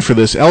seen for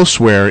this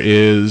elsewhere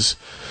is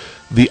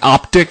the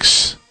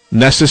optics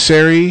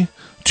necessary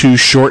to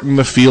shorten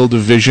the field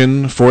of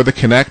vision for the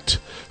Kinect,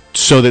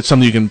 so that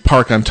something you can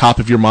park on top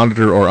of your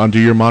monitor or under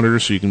your monitor,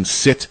 so you can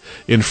sit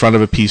in front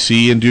of a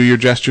PC and do your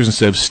gestures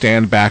instead of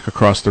stand back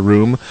across the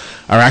room,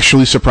 are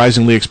actually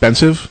surprisingly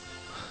expensive.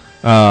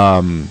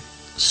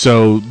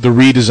 So the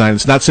redesign,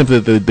 it's not simply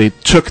that they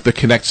took the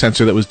Kinect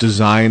sensor that was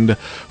designed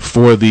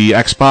for the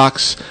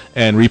Xbox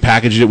and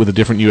repackaged it with a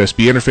different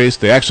USB interface.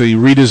 They actually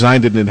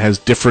redesigned it, and it has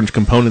different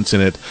components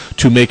in it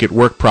to make it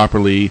work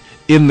properly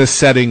in the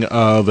setting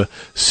of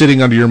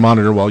sitting under your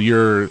monitor while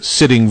you're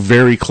sitting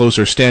very close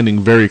or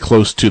standing very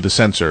close to the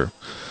sensor.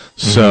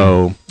 Mm-hmm.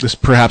 So this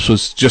perhaps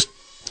was just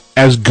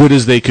as good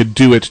as they could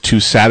do it to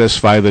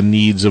satisfy the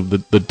needs of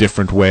the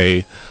different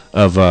way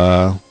of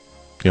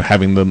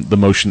having the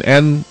motion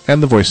and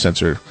the voice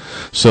sensor.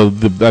 So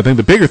I think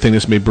the bigger thing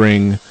this may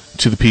bring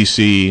to the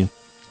PC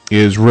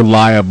is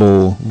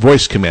reliable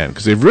voice command,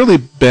 because they've really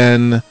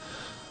been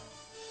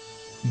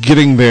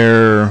getting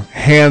their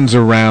hands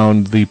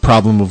around the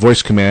problem of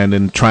voice command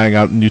and trying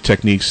out new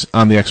techniques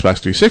on the Xbox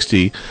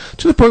 360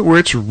 to the point where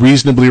it's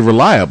reasonably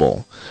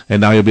reliable. And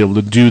now you'll be able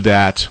to do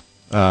that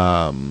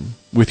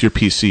with your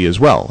PC as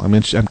well. I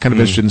mean, I'm kind of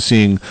interested in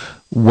seeing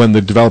when the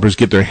developers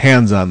get their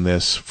hands on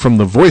this from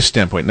the voice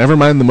standpoint, never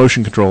mind the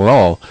motion control at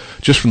all,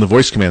 just from the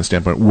voice command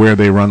standpoint, where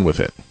they run with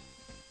it.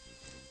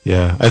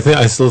 Yeah,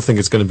 I still think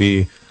it's going to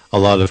be a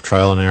lot of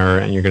trial and error,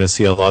 and you're going to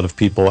see a lot of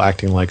people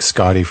acting like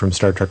Scotty from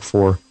Star Trek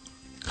 4.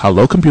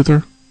 Hello,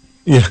 computer.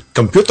 Yeah,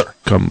 computer.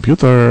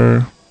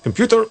 Computer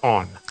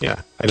on.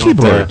 Yeah.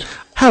 Keyboard.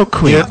 How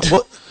quaint. Yeah,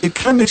 well, it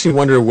kind of makes me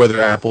wonder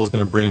whether Apple is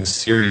going to bring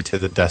Siri to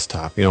the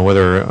desktop.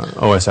 Whether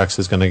OS X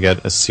is going to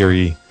get a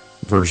Siri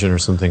version or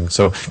something.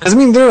 So, because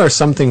there are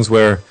some things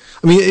where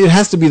it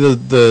has to be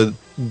the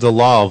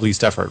law of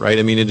least effort, right?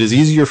 It is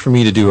easier for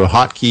me to do a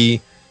hotkey,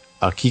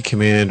 a key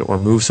command, or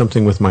move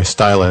something with my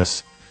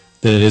stylus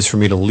than it is for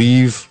me to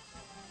leave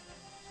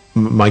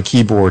my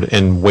keyboard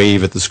and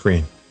wave at the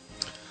screen.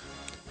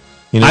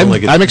 I'm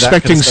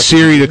expecting kind of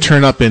Siri to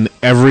turn up in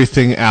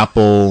everything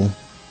Apple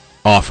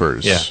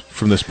offers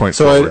from this point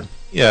forward.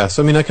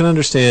 So I can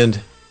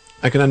understand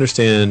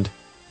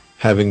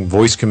having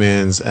voice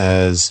commands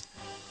as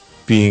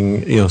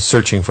being,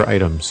 searching for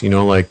items,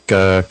 like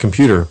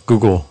computer,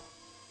 Google,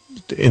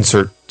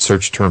 insert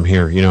search term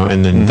here,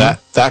 and then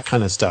that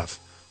kind of stuff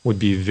would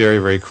be very,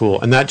 very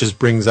cool. And that just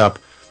brings up,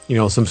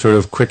 some sort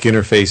of quick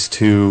interface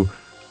to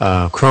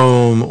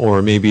Chrome,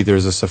 or maybe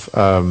there's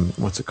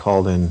what's it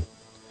called in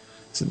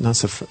not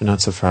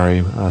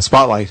Safari,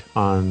 Spotlight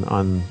on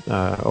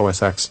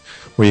OS X,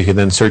 where you could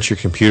then search your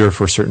computer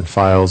for certain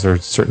files or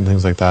certain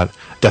things like that,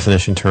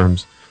 definition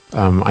terms.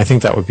 I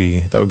think that would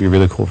be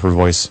really cool for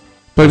voice.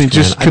 But I mean,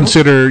 just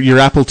consider your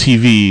Apple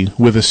TV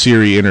with a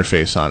Siri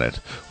interface on it,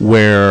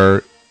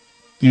 where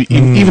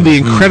even the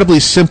incredibly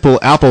simple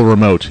Apple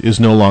remote is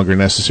no longer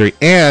necessary,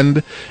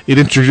 and it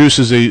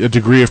introduces a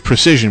degree of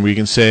precision where you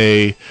can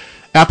say,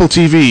 Apple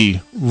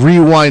TV,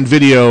 rewind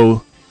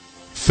video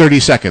 30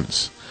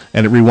 seconds,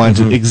 and it rewinds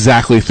it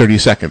exactly 30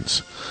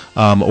 seconds.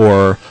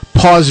 Or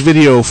pause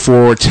video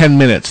for 10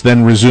 minutes,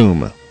 then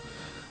resume.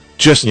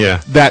 Just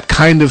that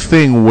kind of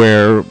thing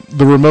where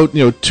the remote,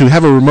 to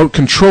have a remote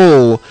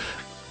control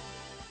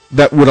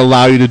that would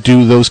allow you to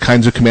do those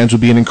kinds of commands would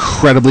be an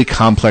incredibly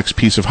complex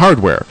piece of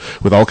hardware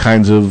with all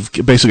kinds of,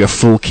 basically a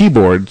full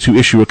keyboard to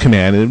issue a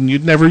command, and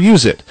you'd never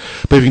use it.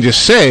 But if you can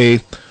just say,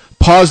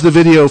 pause the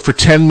video for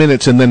 10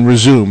 minutes and then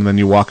resume, and then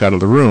you walk out of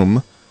the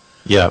room,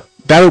 that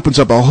opens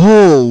up a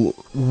whole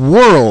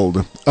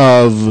world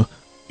of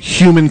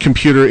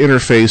human-computer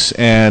interface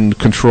and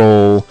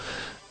control,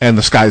 and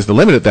the sky's the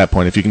limit at that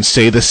point. If you can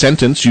say the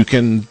sentence, you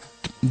can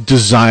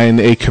design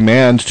a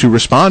command to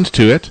respond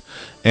to it,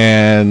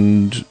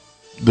 and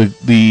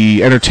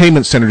the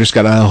entertainment center just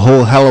got a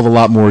whole hell of a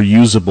lot more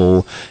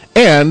usable,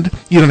 and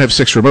you don't have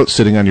 6 remotes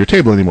sitting on your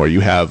table anymore. You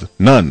have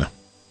none.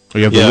 Or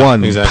you have the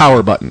one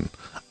power button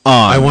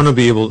on. I want to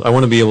be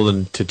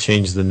able to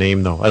change the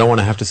name, though. I don't want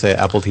to have to say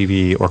Apple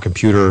TV or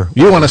computer.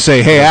 You want to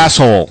say, hey,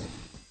 asshole.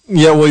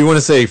 Yeah, well, you want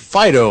to say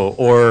Fido,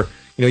 or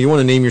you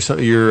want to name your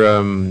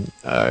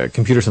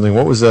computer something.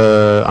 What was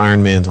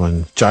Iron Man's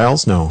one?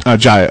 Giles? No.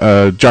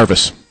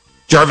 Jarvis.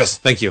 Jarvis,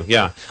 thank you.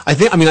 Yeah, I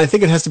think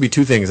it has to be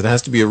 2 things. It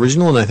has to be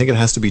original, and I think it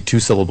has to be 2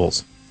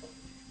 syllables.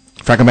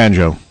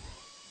 Frackamanjo.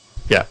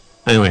 Yeah.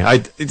 Anyway, I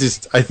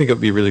think it would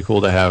be really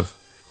cool to have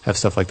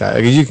stuff like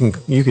that.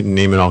 You can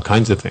name it all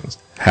kinds of things.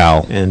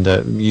 Hal. And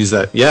use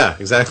that. Yeah,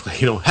 exactly.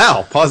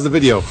 Hal, pause the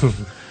video.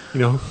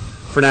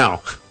 For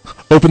now.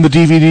 Open the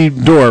DVD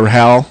door,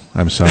 Hal.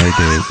 I'm sorry,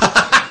 Dave.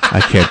 I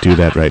can't do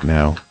that right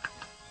now.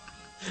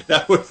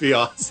 That would be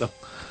awesome.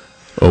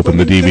 Open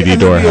the DVD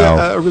door, Hal.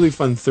 A really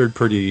fun third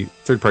party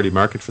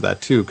market for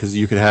that too, because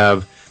you could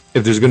have,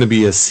 if there's going to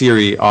be a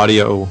Siri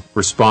audio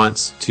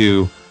response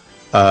to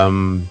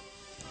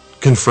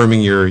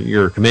confirming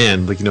your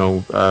command, like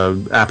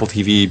Apple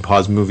TV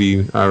pause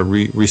movie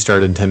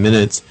restart in 10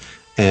 minutes,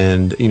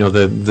 and the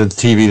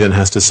TV then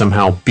has to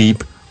somehow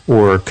beep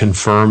or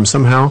confirm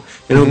somehow.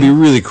 And it would be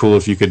really cool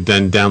if you could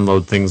then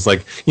download things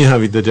like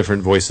have the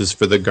different voices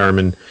for the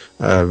Garmin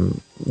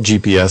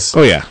GPS.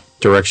 Oh yeah.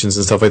 Directions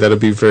and stuff like that. It'd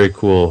be very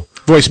cool.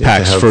 Voice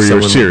packs for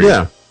your Siri.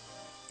 Yeah.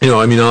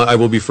 I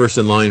will be first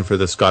in line for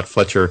the Scott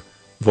Fletcher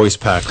voice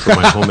pack for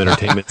my home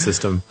entertainment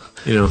system.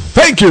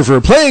 Thank you for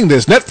playing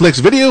this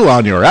Netflix video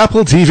on your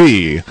Apple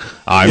TV.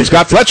 I'm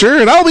Scott Fletcher,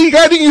 and I'll be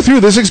guiding you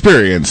through this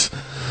experience.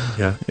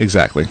 Yeah.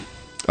 Exactly.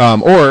 I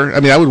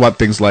would want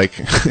things like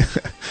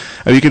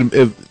you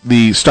can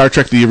the Star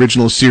Trek the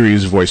original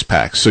series voice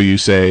packs. So you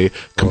say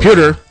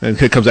computer,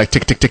 and it comes like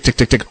tick tick tick tick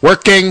tick tick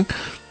working.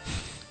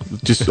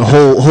 Just a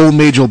whole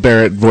Majel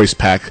Barrett voice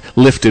pack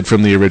lifted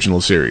from the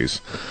original series.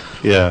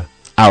 Yeah.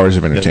 Hours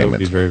of entertainment. That would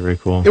be very, very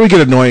cool. It would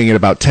get annoying in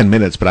about 10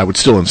 minutes, but I would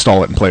still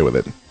install it and play with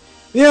it.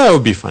 Yeah, it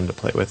would be fun to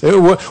play with.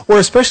 Or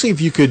especially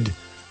if you could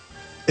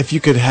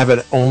have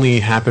it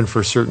only happen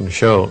for certain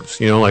shows.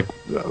 Like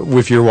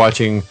if you're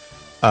watching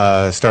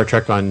Star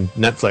Trek on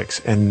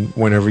Netflix, and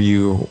whenever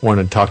you want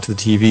to talk to the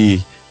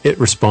TV, it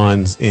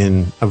responds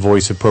in a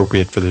voice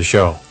appropriate for the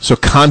show. So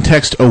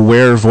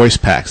context-aware voice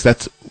packs.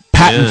 That's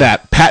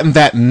Patent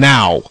that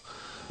now.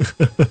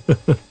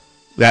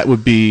 That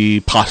would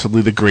be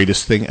possibly the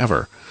greatest thing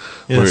ever.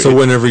 Yeah, so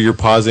whenever you're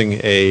pausing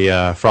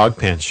a Frog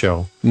Pants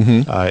show,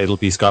 it'll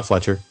be Scott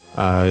Fletcher.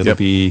 It'll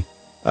be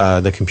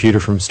the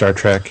computer from Star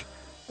Trek.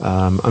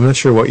 I'm not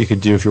sure what you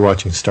could do if you're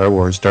watching Star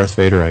Wars. Darth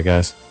Vader, I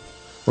guess.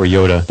 Or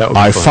Yoda. That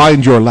would be fun.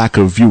 Find your lack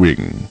of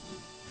viewing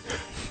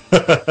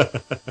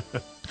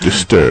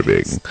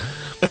disturbing.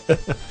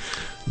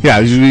 Yeah,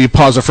 you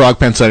pause a Frog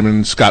Pants item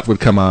and Scott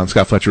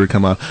Fletcher would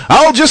come on.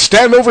 I'll just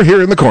stand over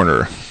here in the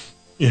corner.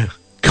 Yeah.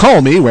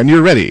 Call me when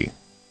you're ready.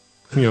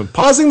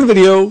 Pausing the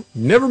video,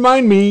 never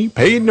mind me,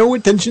 pay no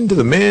attention to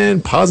the man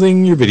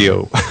pausing your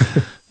video.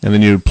 And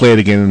then you play it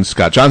again and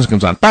Scott Johnson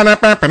comes on.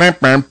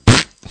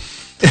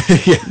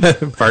 Yeah,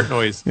 fart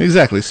noise.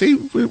 Exactly. See,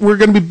 we're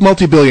going to be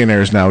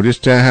multi-billionaires now.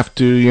 Just have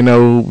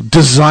to,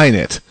 design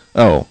it.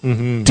 Oh,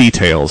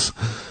 details.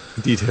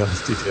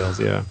 Details,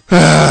 yeah.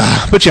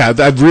 But yeah,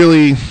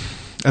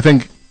 I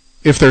think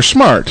if they're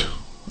smart,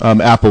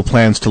 Apple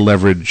plans to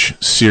leverage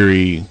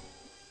Siri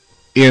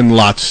in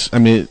lots. I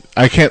mean,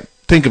 I can't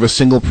think of a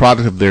single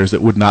product of theirs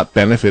that would not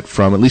benefit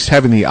from at least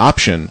having the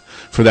option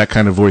for that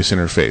kind of voice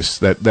interface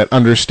that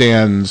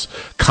understands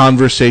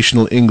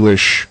conversational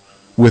English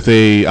with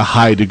a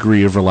high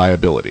degree of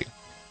reliability.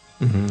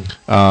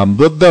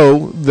 But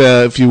though,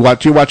 if you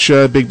watch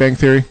Big Bang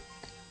Theory?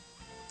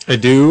 I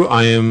do.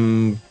 I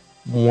am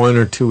 1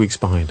 or 2 weeks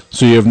behind.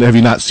 So have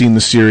you not seen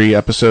the Siri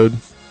episode?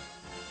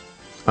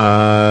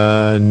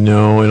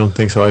 No, I don't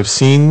think so. I've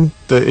seen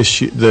the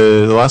issue.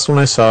 The last one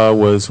I saw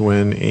was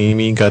when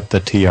Amy got the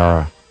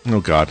tiara. Oh,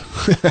 God.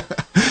 Which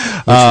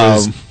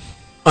was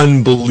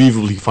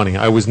unbelievably funny.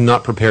 I was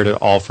not prepared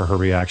at all for her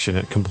reaction.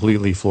 It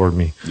completely floored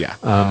me. Yeah.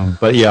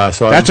 But yeah,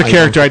 so that's a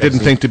character I didn't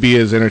think to be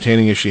as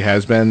entertaining as she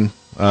has been.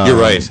 You're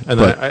right. And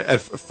then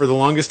for the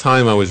longest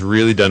time, I was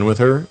really done with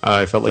her.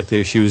 I felt like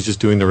she was just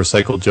doing the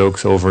recycled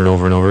jokes over and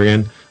over and over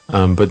again.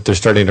 But they're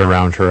starting to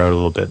round her out a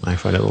little bit, and I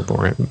find it a little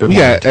more.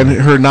 Yeah, and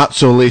her not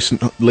so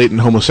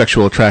latent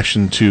homosexual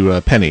attraction to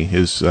Penny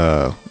is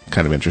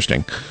kind of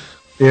interesting.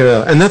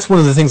 Yeah, and that's one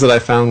of the things that I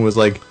found was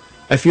like,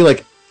 I feel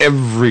like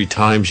every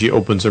time she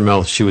opens her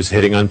mouth, she was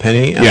hitting on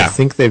Penny, and I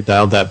think they've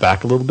dialed that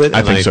back a little bit.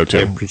 I think so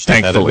too.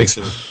 Thankfully,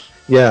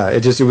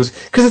 it was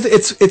because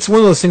it's one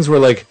of those things where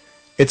like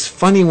it's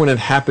funny when it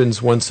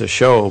happens once a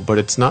show, but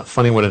it's not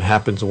funny when it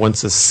happens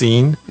once a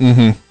scene.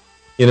 Mm-hmm.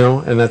 You know,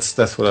 and that's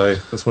one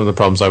of the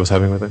problems I was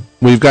having with it.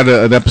 We've got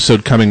an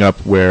episode coming up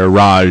where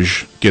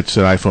Raj gets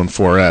an iPhone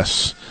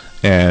 4S,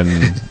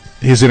 and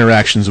his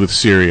interactions with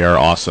Siri are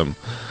awesome.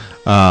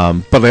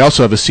 But they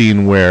also have a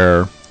scene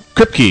where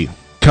Kripke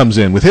comes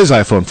in with his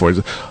iPhone 4.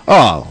 He's,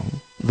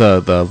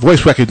 the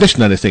voice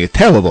recognition on this thing is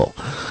terrible.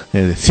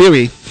 And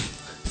Siri,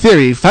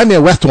 find me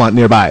a restaurant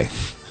nearby.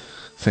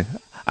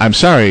 I'm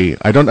sorry,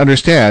 I don't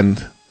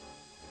understand.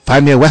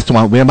 Find me a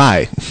restaurant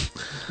nearby.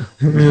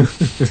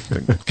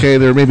 Okay,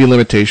 there may be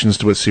limitations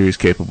to what Siri's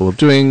capable of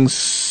doing.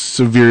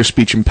 Severe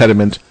speech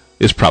impediment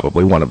is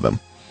probably one of them.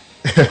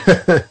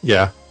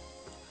 Yeah.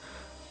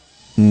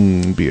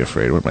 Be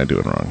afraid. What am I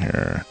doing wrong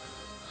here?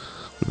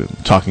 We've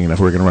been talking enough.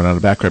 We're going to run out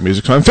of background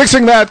music, so I'm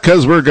fixing that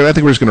because I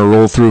think we're just going to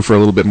roll through for a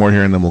little bit more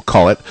here, and then we'll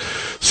call it.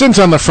 Since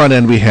on the front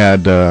end we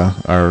had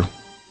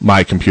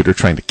my computer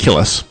trying to kill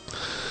us,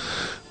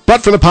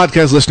 but for the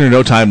podcast listener,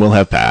 no time will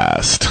have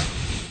passed.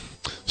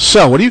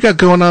 So, what do you got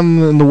going on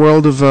in the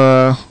world of?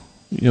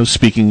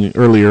 Speaking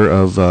earlier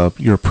of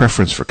your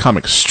preference for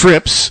comic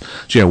strips,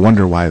 gee, I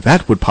wonder why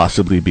that would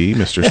possibly be,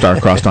 Mr.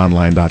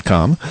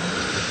 StarCrossedOnline.com.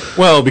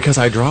 Well, because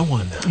I draw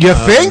one. You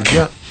think?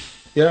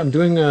 Yeah, I'm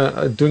doing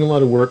a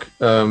lot of work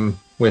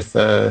with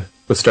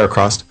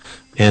Starcrossed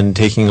and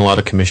taking a lot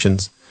of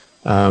commissions.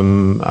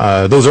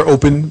 Those are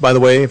open, by the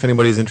way. If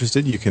anybody's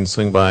interested, you can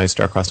swing by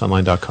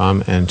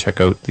StarCrossedOnline.com and check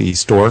out the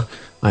store.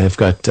 I have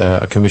got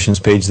a commissions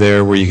page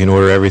there where you can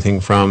order everything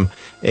from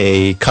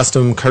a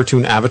custom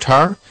cartoon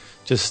avatar,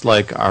 just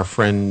like our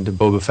friend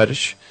Boba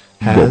Fetish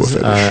has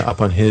up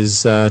on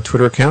his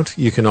Twitter account.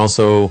 You can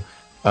also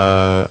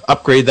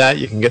upgrade that.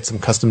 You can get some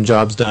custom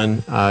jobs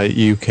done.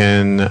 You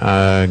can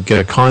get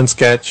a con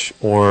sketch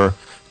or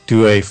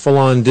do a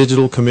full-on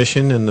digital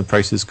commission, and the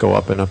prices go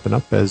up and up and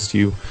up as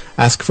you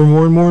ask for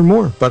more and more and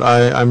more. But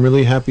I'm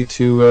really happy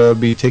to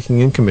be taking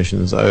in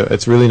commissions.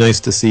 It's really nice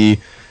to see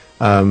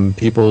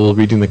people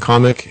reading the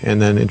comic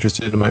and then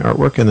interested in my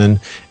artwork. And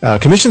then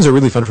commissions are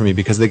really fun for me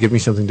because they give me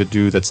something to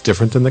do that's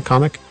different than the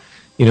comic.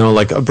 You know,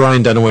 like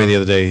Brian Dunaway the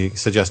other day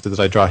suggested that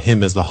I draw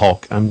him as the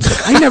Hulk. I'm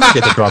just like, I never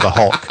get to draw the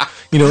Hulk.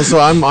 You know, so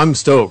I'm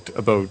stoked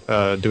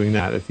about doing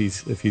that if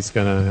he's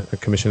gonna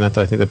commission that.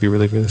 I think that'd be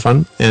really, really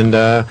fun. And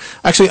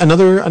actually,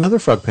 another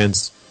Frog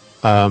Pants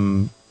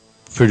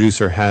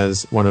producer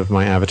has one of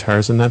my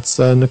avatars, and that's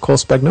Nicole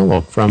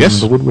Spagnolo from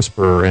The Wood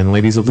Whisperer and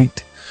Ladies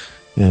Elite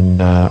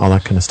and all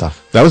that kind of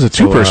stuff. That was a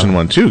two-person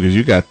one too, because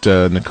you got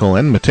Nicole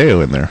and Mateo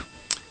in there.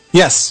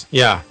 Yes,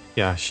 yeah.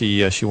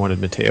 She wanted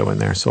Mateo in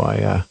there, so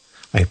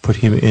I put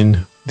him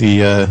in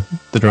the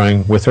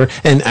drawing with her.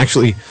 And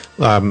actually,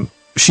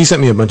 she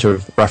sent me a bunch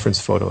of reference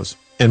photos.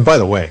 And by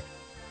the way,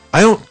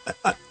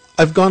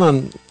 I've gone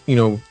on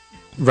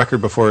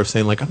record before of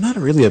saying like I'm not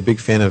really a big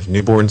fan of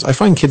newborns. I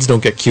find kids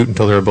don't get cute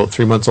until they're about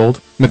 3 months old.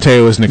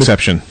 Mateo is an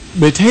exception.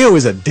 Mateo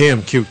is a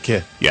damn cute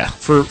kid. Yeah.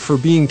 For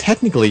being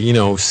technically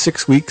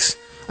 6 weeks.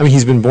 I mean,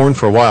 he's been born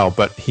for a while,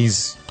 but he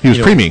was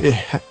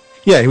preemie.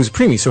 Yeah, he was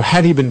preemie. So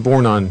had he been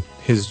born on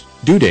his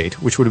due date,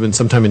 which would have been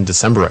sometime in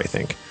December, I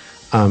think,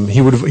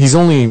 he's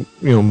only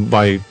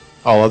by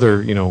all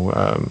other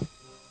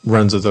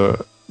runs of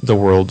the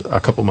world a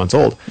couple months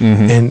old,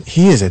 and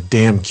he is a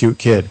damn cute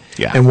kid.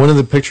 Yeah. And one of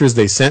the pictures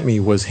they sent me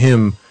was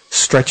him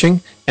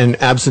stretching, and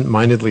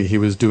absent-mindedly he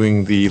was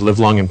doing the "Live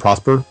Long and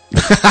Prosper"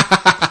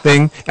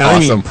 thing, and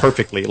awesome. I mean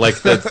perfectly.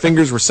 Like the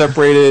fingers were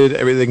separated,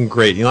 everything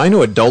great. I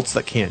know adults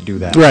that can't do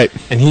that, right?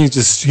 And he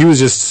was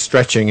just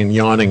stretching and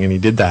yawning, and he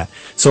did that.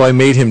 So I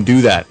made him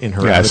do that in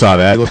her. Yeah, I saw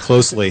that. If you look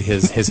closely,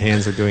 his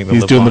hands are doing the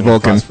He's Live doing Long the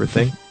Vulcan and Prosper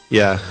thing.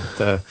 Yeah,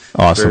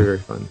 awesome. Very, very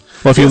fun.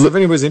 Well, if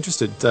anybody's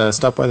interested,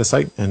 stop by the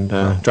site and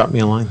drop me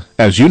a line.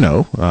 As you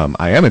know,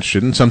 I am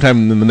interested, and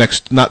sometime in the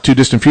next not too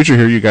distant future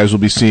here, you guys will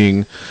be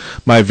seeing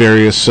my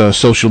various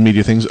social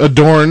media things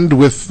adorned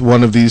with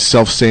one of these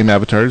self-same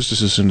avatars,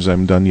 just as soon as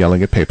I'm done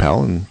yelling at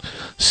PayPal and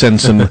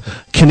send some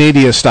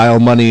Canada-style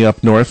money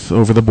up north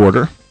over the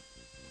border.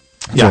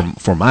 Yeah,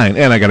 for mine,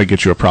 and I got to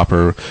get you a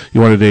proper.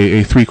 You wanted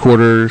a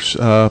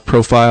 3/4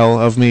 profile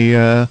of me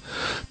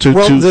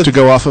to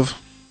go off of.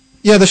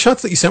 Yeah, the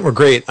shots that you sent were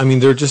great. I mean,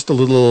 they're just a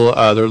little,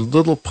 they're a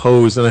little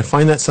posed, and I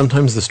find that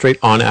sometimes the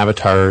straight-on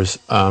avatars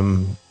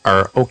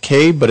are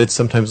okay, but it's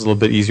sometimes a little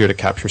bit easier to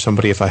capture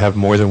somebody if I have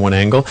more than one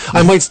angle.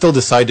 I might still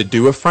decide to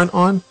do a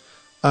front-on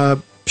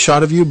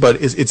shot of you,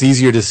 but it's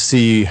easier to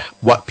see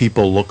what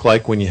people look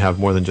like when you have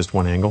more than just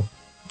one angle.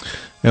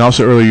 And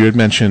also earlier you had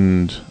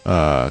mentioned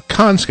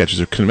con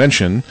sketches or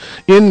convention.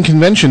 In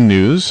convention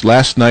news,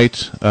 last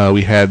night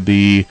we had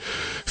the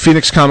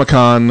Phoenix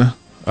Comic-Con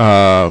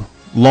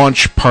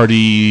launch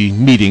party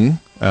meeting,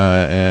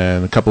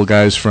 and a couple of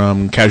guys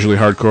from Casually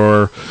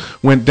Hardcore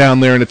went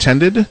down there and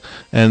attended.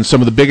 And some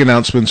of the big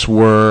announcements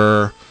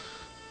were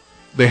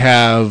they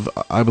have,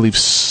 I believe,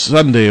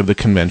 Sunday of the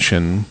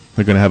convention,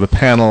 they're going to have a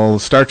panel,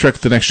 Star Trek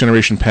The Next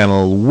Generation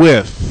panel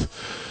with,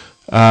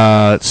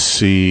 let's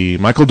see,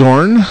 Michael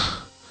Dorn,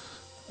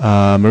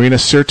 Marina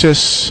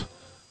Sirtis,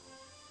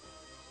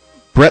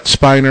 Brett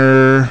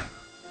Spiner,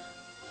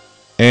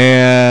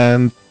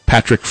 and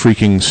Patrick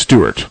freaking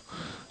Stewart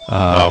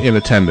in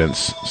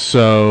attendance.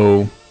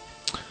 So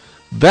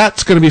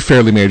that's going to be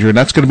fairly major, and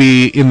that's going to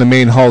be in the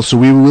main hall. So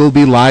we will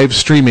be live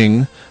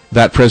streaming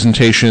that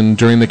presentation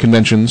during the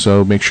convention.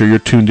 So make sure you're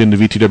tuned into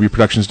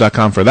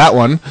VTWProductions.com for that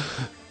one.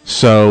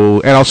 So,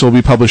 and also we'll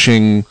be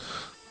publishing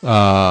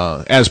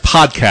as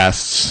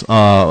podcasts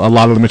a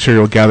lot of the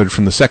material gathered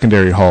from the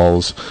secondary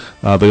halls.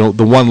 The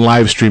one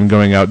live stream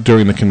going out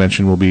during the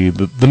convention will be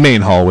the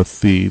main hall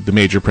with the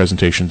major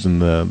presentations and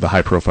the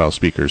high profile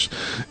speakers.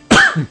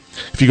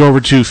 If you go over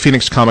to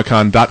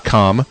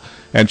PhoenixComicCon.com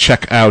and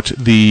check out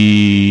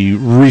the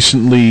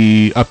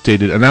recently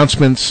updated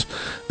announcements,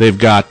 they've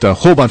got a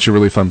whole bunch of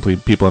really fun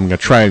people I'm going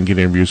to try and get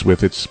interviews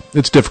with. It's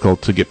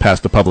difficult to get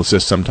past the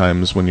publicist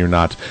sometimes when you're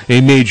not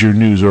a major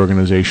news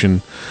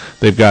organization.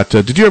 They've got,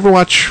 did you ever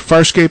watch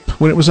Farscape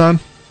when it was on?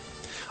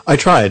 I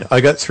tried.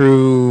 I got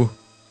through,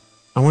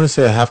 I want to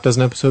say a half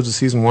dozen episodes of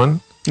season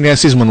 1. Yeah,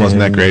 season 1 wasn't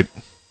that great.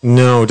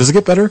 No, does it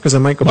get better? Because I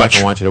might go back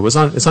and watch it. It's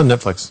on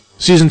Netflix.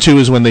 Season 2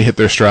 is when they hit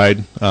their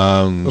stride.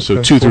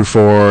 So 2 through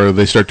 4,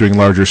 they start doing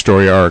larger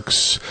story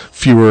arcs,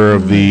 fewer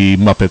of the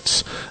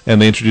Muppets,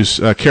 and they introduce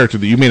a character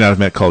that you may not have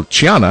met called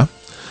Chiana,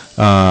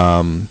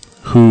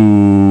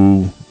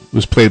 who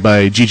was played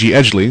by Gigi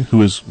Edgley,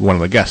 who is one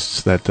of the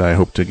guests that I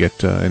hope to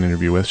get an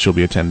interview with. She'll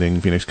be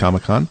attending Phoenix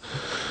Comic-Con.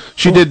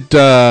 She did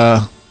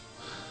have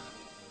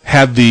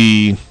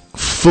the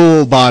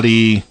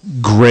full-body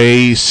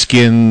gray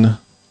skin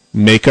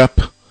makeup,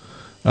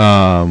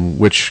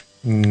 which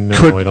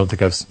I don't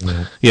think I've seen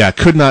that. Yeah,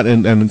 could not,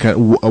 and kind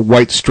of a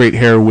white straight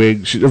hair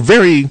wig. A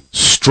very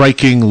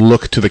striking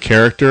look to the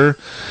character,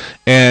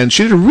 and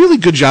she did a really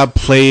good job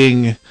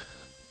playing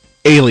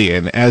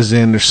alien, as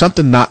in there's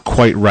something not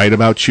quite right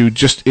about you,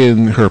 just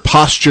in her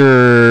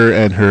posture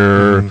and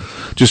her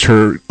just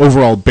her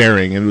overall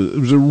bearing. And it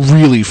was a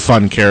really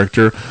fun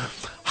character.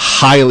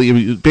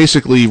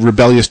 Basically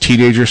rebellious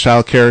teenager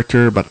style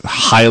character, but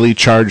highly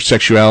charged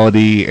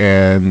sexuality,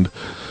 and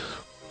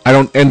I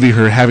don't envy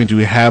her having to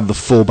have the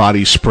full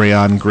body spray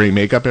on gray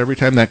makeup every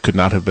time. That could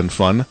not have been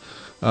fun.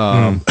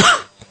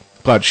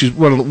 But she's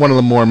one of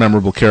the more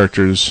memorable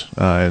characters,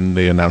 and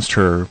they announced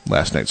her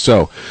last night.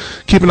 So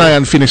keep an eye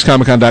on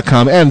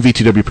PhoenixComicCon.com and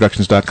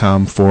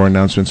VTWProductions.com for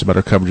announcements about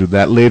our coverage of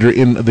that later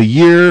in the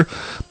year,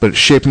 but it's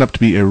shaping up to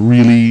be a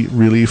really,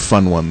 really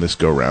fun one this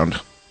go-round.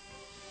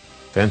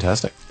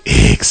 Fantastic.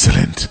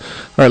 Excellent.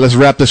 All right, let's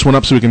wrap this one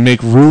up so we can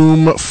make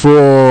room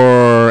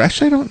for...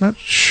 Actually, I'm not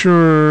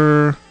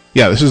sure...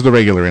 Yeah, this is the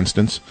regular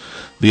instance.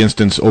 The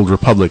instance Old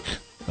Republic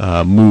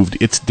moved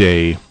its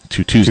day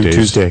to Tuesdays.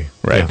 Tuesday.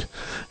 Right.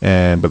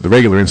 Yeah. But the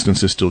regular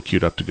instance is still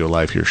queued up to go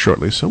live here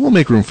shortly, so we'll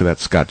make room for that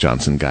Scott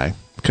Johnson guy,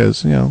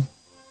 because,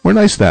 we're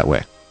nice that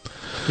way.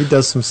 He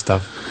does some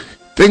stuff.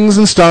 Things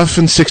and stuff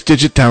and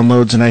 6-digit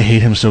downloads, and I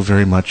hate him so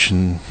very much,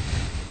 and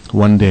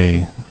one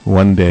day...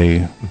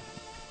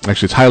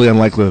 Actually, it's highly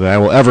unlikely that I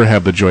will ever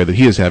have the joy that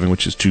he is having,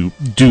 which is to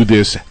do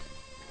this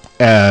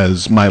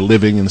as my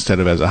living instead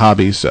of as a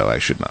hobby, so I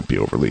should not be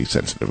overly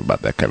sensitive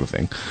about that kind of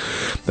thing.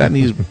 That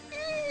he's a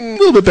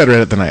little bit better at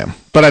it than I am,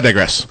 but I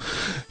digress.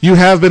 You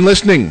have been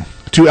listening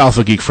to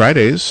Alpha Geek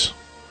Fridays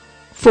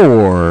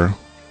for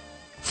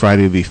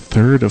Friday the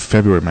 3rd of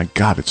February. My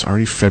God, it's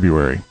already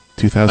February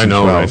 2012. I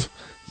know, right?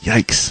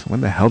 Yikes. When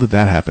the hell did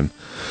that happen?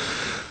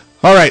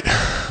 All right,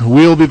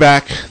 we'll be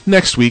back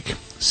next week.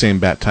 Same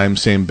bat time,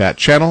 same bat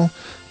channel.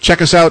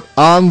 Check us out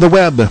on the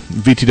web,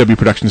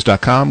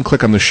 VTWProductions.com.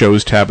 Click on the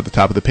shows tab at the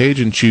top of the page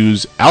and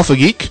choose Alpha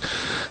Geek.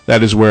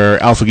 That is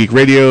where Alpha Geek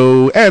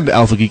Radio and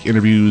Alpha Geek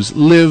Interviews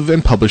live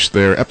and publish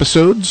their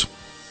episodes.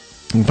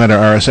 You can find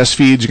our RSS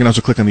feeds. You can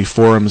also click on the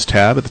Forums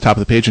tab at the top of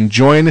the page and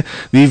join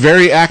the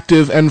very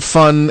active and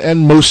fun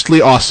and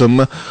mostly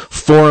awesome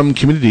forum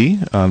community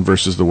on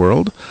Versus the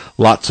World.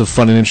 Lots of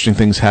fun and interesting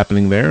things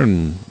happening there,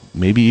 and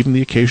maybe even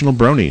the occasional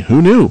brony.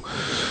 Who knew?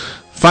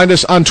 Find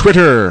us on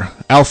Twitter,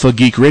 Alpha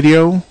Geek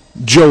Radio,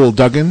 Joel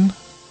Duggan,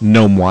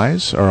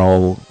 Gnomewise are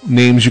all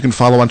names you can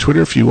follow on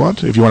Twitter if you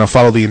want. If you want to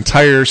follow the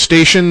entire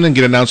station and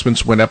get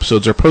announcements when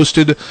episodes are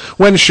posted,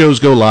 when shows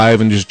go live,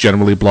 and just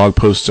generally blog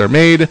posts are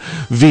made,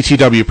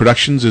 VTW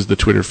Productions is the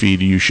Twitter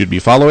feed you should be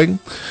following.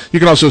 You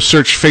can also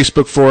search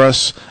Facebook for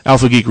us,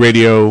 Alpha Geek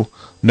Radio,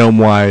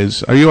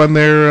 Gnomewise. Are you on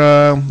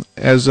there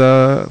as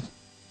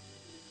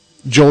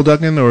Joel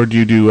Duggan, or do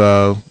you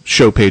do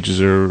show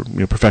pages or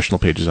professional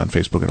pages on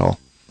Facebook at all?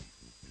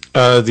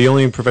 The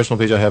only professional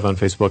page I have on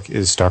Facebook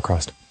is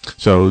Starcrossed.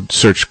 So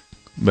search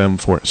them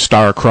for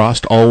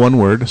Starcrossed, all one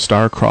word,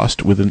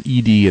 Starcrossed with an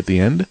ED at the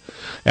end,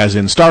 as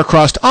in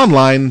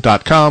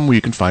starcrossedonline.com, where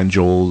you can find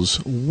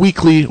Joel's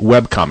weekly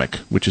webcomic,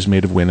 which is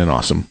made of Win and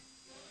Awesome.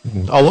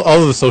 All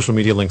of the social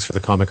media links for the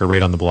comic are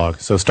right on the blog.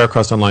 So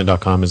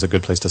starcrossedonline.com is a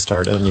good place to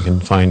start, and you can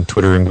find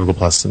Twitter and Google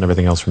Plus and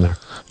everything else from there.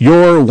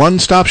 Your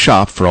one-stop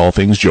shop for all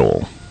things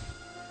Joel.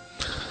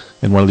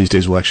 And one of these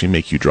days we'll actually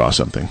make you draw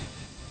something.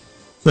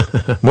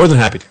 More than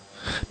happy to.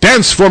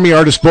 Dance for me,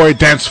 artist boy,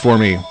 dance for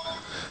me.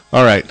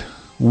 All right.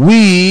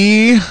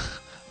 We,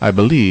 I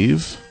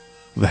believe,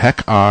 the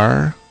heck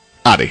are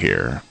out of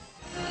here.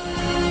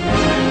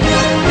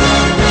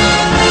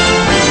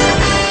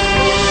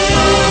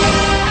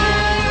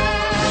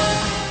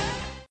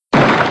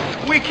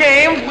 We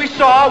came, we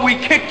saw, we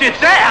kicked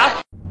its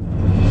ass.